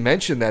actually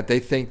mentioned that they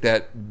think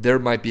that there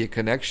might be a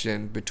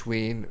connection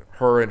between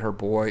her and her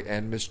boy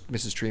and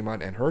Mrs.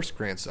 Tremont and her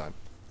grandson.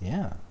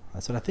 Yeah,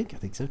 that's what I think. I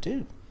think so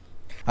too.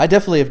 I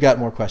definitely have got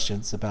more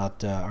questions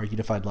about our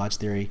Unified Lodge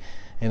theory,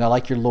 and I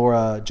like your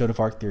Laura Joan of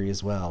Arc theory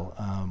as well.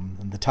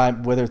 And the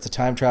time, whether it's a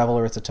time travel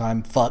or it's a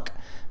time fuck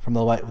from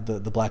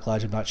the Black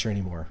Lodge, I'm not sure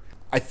anymore.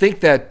 I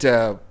think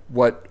that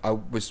what I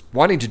was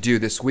wanting to do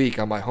this week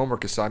on my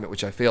homework assignment,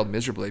 which I failed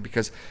miserably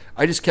because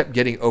I just kept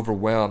getting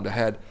overwhelmed. I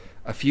had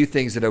a few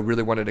things that I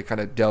really wanted to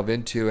kind of delve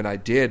into, and I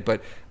did,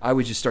 but I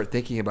would just start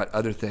thinking about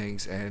other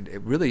things, and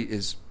it really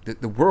is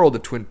the world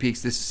of Twin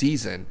Peaks this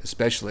season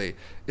especially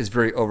is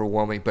very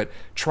overwhelming. But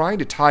trying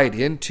to tie it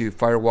into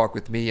Fire Walk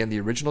with Me and the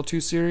original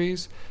 2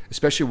 series,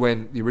 especially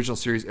when the original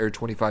series aired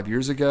 25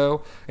 years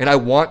ago, and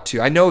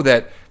I know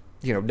that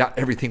not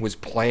everything was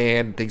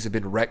planned, things have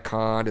been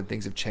retconned and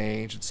things have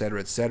changed,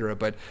 et cetera,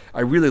 but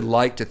I really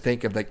like to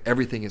think of like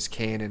everything as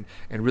canon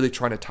and really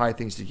trying to tie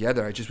things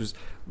together.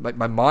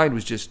 My mind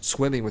was just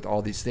swimming with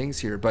all these things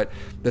here. But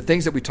the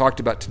things that we talked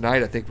about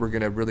tonight, I think we're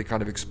going to really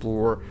kind of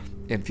explore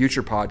in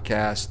future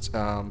podcasts,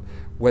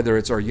 whether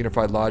it's our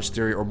Unified Lodge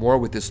theory or more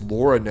with this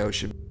Laura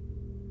notion.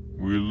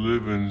 We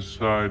live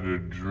inside a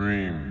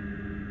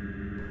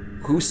dream.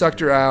 Who sucked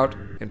her out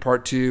in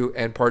part 2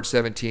 and part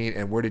 17,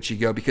 and where did she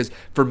go? Because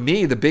for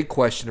me, the big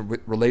question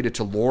related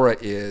to Laura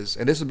is,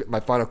 and this is my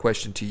final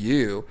question to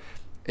you,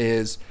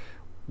 is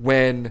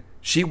when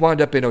she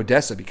wound up in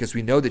Odessa, because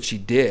we know that she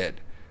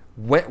did,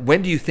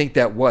 when do you think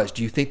that was?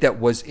 Do you think that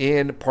was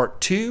in part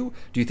 2?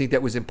 Do you think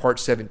that was in part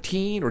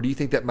 17? Or do you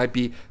think that might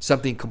be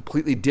something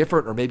completely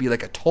different, or maybe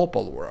like a Tulpa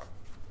Laura?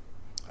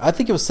 I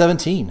think it was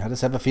 17. I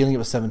just have a feeling it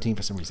was 17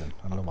 for some reason.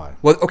 I don't know why.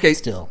 Well, okay.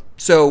 Still.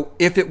 So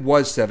if it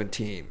was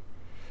 17,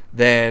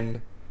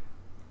 then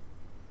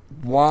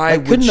why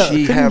would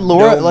she have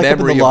Laura, no like, up in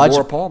memory the of lodge,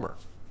 Laura Palmer?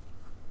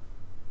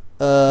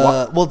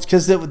 Well, it's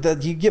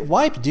because you get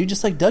wiped, dude.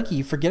 Just like Dougie,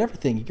 you forget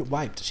everything. You get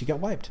wiped. She got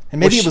wiped, and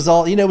maybe it was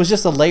all it was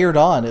just a layered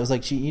on. It was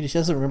like she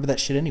doesn't remember that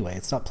shit anyway.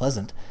 It's not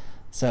pleasant,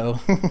 so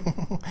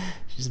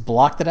she just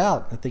blocked it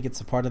out. I think it's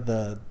a part of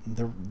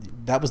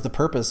that was the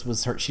purpose.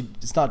 Was her?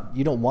 It's not.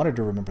 You don't want her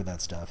to remember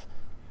that stuff.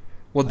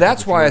 Well,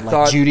 that's why I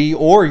thought Judy,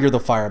 or you're the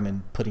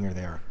fireman putting her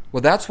there.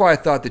 Well, that's why I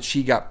thought that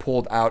she got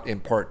pulled out in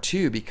part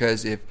 2,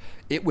 because if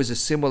it was a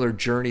similar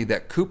journey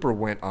that Cooper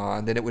went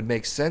on, then it would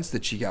make sense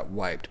that she got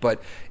wiped.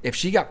 But if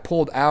she got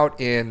pulled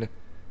out in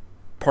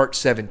part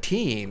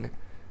 17,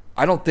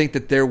 I don't think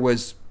that there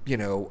was,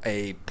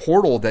 a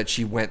portal that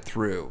she went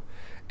through.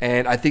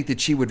 And I think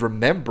that she would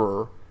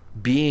remember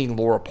being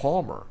Laura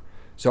Palmer.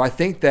 So I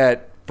think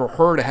that for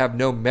her to have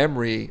no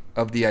memory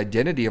of the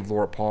identity of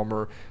Laura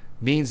Palmer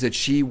means that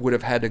she would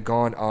have had to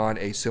gone on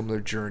a similar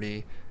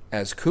journey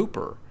as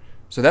Cooper.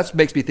 So that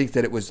makes me think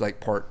that it was like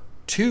part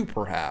 2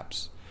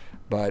 perhaps.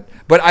 But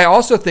I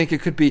also think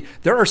it could be,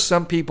 there are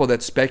some people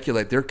that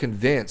speculate, they're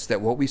convinced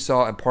that what we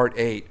saw in part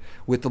 8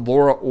 with the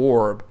Laura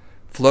orb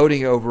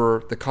floating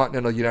over the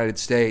continental United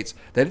States,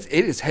 that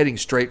it is heading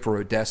straight for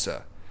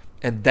Odessa.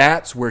 And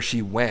that's where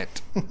she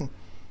went.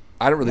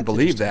 I don't really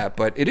believe that,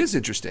 but it is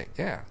interesting.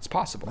 Yeah, it's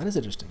possible. That is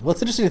interesting. Well,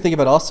 it's interesting to think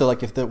about also,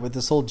 like, if with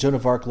this whole Joan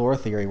of Arc lore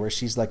theory, where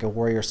she's like a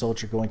warrior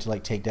soldier going to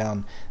like take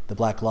down the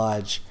Black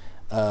Lodge,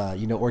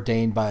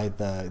 ordained by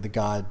the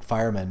god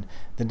fireman,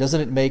 then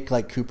doesn't it make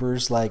like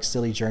Cooper's like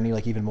silly journey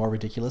like even more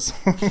ridiculous?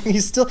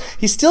 he's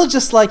still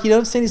just like, you know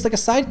what I'm saying? He's like a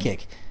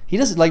sidekick. He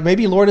doesn't like,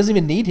 maybe Laura doesn't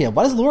even need him.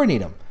 Why does Laura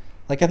need him?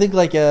 Like, I think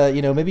like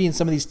maybe in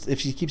some of these, if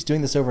she keeps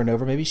doing this over and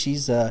over, maybe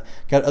she's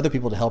got other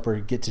people to help her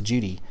get to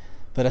Judy.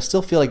 But I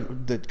still feel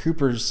like that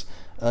Cooper's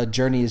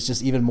journey is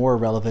just even more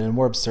irrelevant and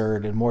more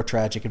absurd and more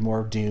tragic and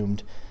more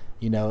doomed,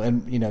 to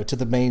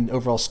the main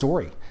overall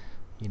story.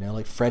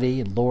 Like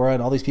Freddie and Laura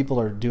and all these people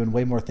are doing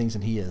way more things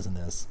than he is in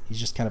this. He's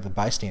just kind of a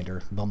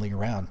bystander bumbling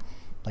around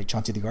like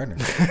Chauncey the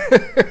Gardener.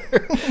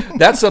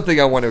 That's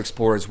something I want to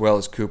explore as well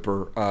as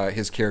Cooper,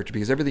 his character,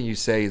 because everything you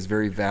say is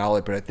very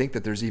valid, but I think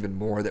that there's even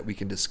more that we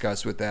can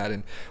discuss with that.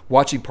 And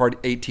watching part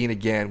 18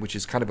 again, which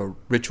is kind of a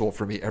ritual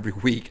for me every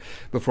week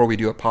before we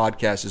do a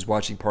podcast, is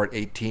watching part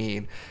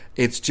 18.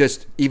 It's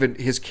just, even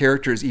his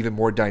character is even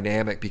more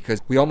dynamic,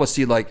 because we almost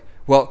see like,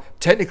 well,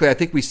 technically, I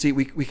think we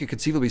could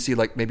conceivably see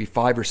like maybe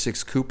 5 or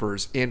 6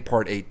 Coopers in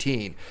part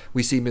 18.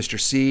 We see Mr.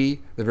 C,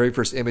 the very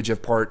first image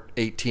of part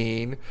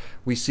 18.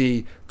 We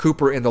see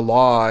Cooper in the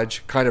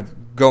lodge kind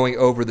of going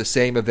over the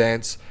same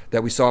events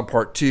that we saw in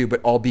part 2,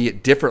 but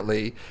albeit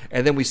differently.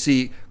 And then we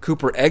see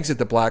Cooper exit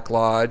the Black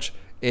Lodge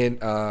in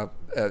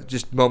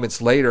just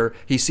moments later.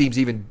 He seems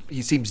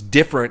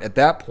different at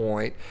that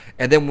point.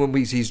 And then when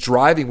he's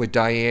driving with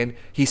Diane,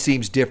 he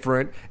seems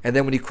different. And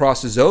then when he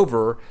crosses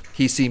over,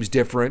 he seems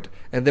different.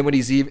 And then when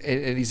he's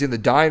in the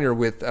diner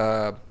with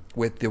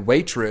the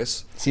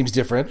waitress, seems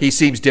different. He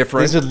seems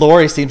different. He's with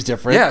Lori, seems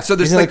different. Yeah, so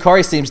there's he's in the car,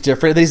 he seems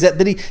different.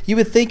 You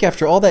would think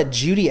after all that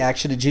Judy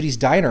action at Judy's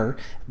diner,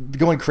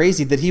 going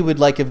crazy, that he would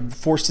like have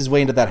forced his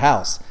way into that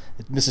house,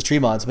 Mrs.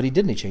 Tremont's, but he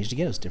didn't. He changed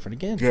again. It was different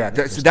again. Yeah,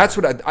 so that's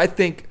what I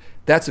think.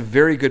 That's a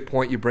very good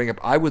point you bring up.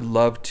 I would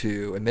love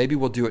to, and maybe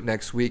we'll do it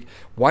next week.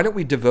 Why don't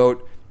we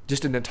devote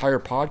just an entire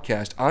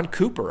podcast on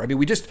Cooper? I mean,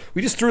 we just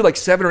threw like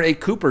 7 or 8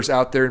 Coopers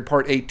out there in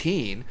part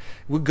 18.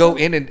 We'll go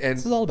in and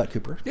this is all about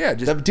Cooper. Yeah,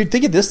 dude,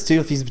 think of this too.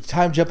 If he's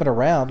time jumping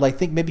around, like,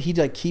 think maybe he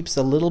like keeps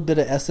a little bit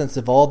of essence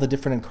of all the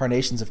different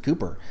incarnations of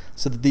Cooper,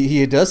 so that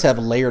he does have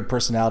layered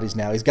personalities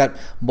now. He's got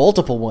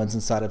multiple ones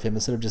inside of him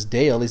instead of just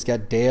Dale. He's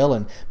got Dale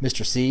and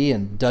Mr. C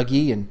and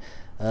Dougie and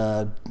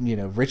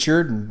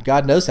Richard and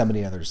God knows how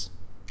many others.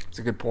 It's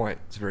a good point.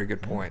 It's a very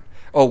good point.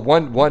 Oh,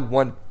 one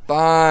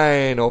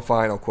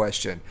final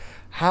question.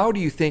 How do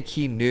you think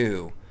he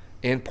knew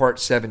in part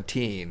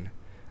 17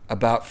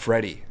 about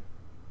Freddie?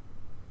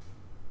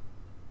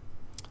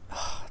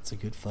 Oh, that's a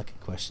good fucking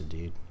question,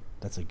 dude.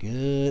 That's what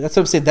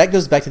I'm saying. That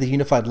goes back to the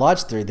Unified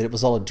Lodge theory, that it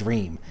was all a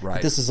dream. Right.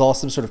 That this is all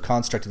some sort of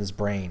construct in his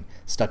brain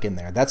stuck in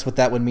there. That's what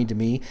that would mean to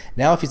me.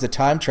 Now, if he's a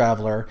time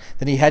traveler,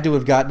 then he had to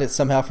have gotten it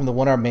somehow from the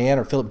One-Armed Man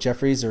or Philip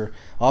Jeffries or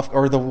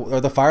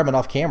the fireman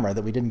off camera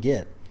that we didn't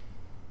get.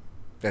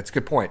 That's a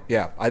good point.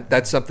 Yeah,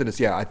 that's something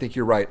I think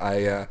you're right.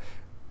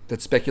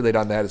 Let's speculate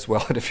on that as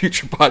well in a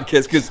future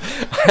podcast, because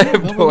I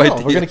have no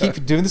idea. We're going to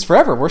keep doing this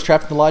forever. We're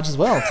Trapped in the Lodge as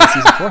well until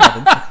season 4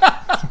 happens.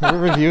 We're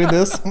reviewing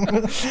this.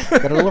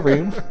 Got a little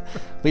room.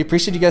 We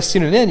appreciate you guys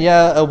tuning in.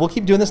 Yeah, we'll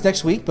keep doing this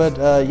next week, but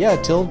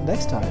until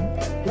next time.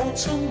 Won't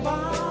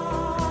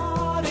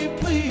somebody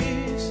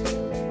please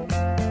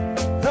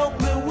help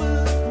me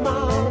with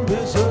my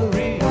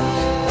misery?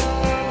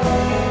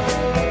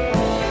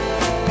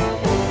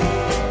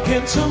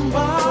 Can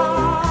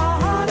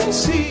somebody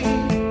see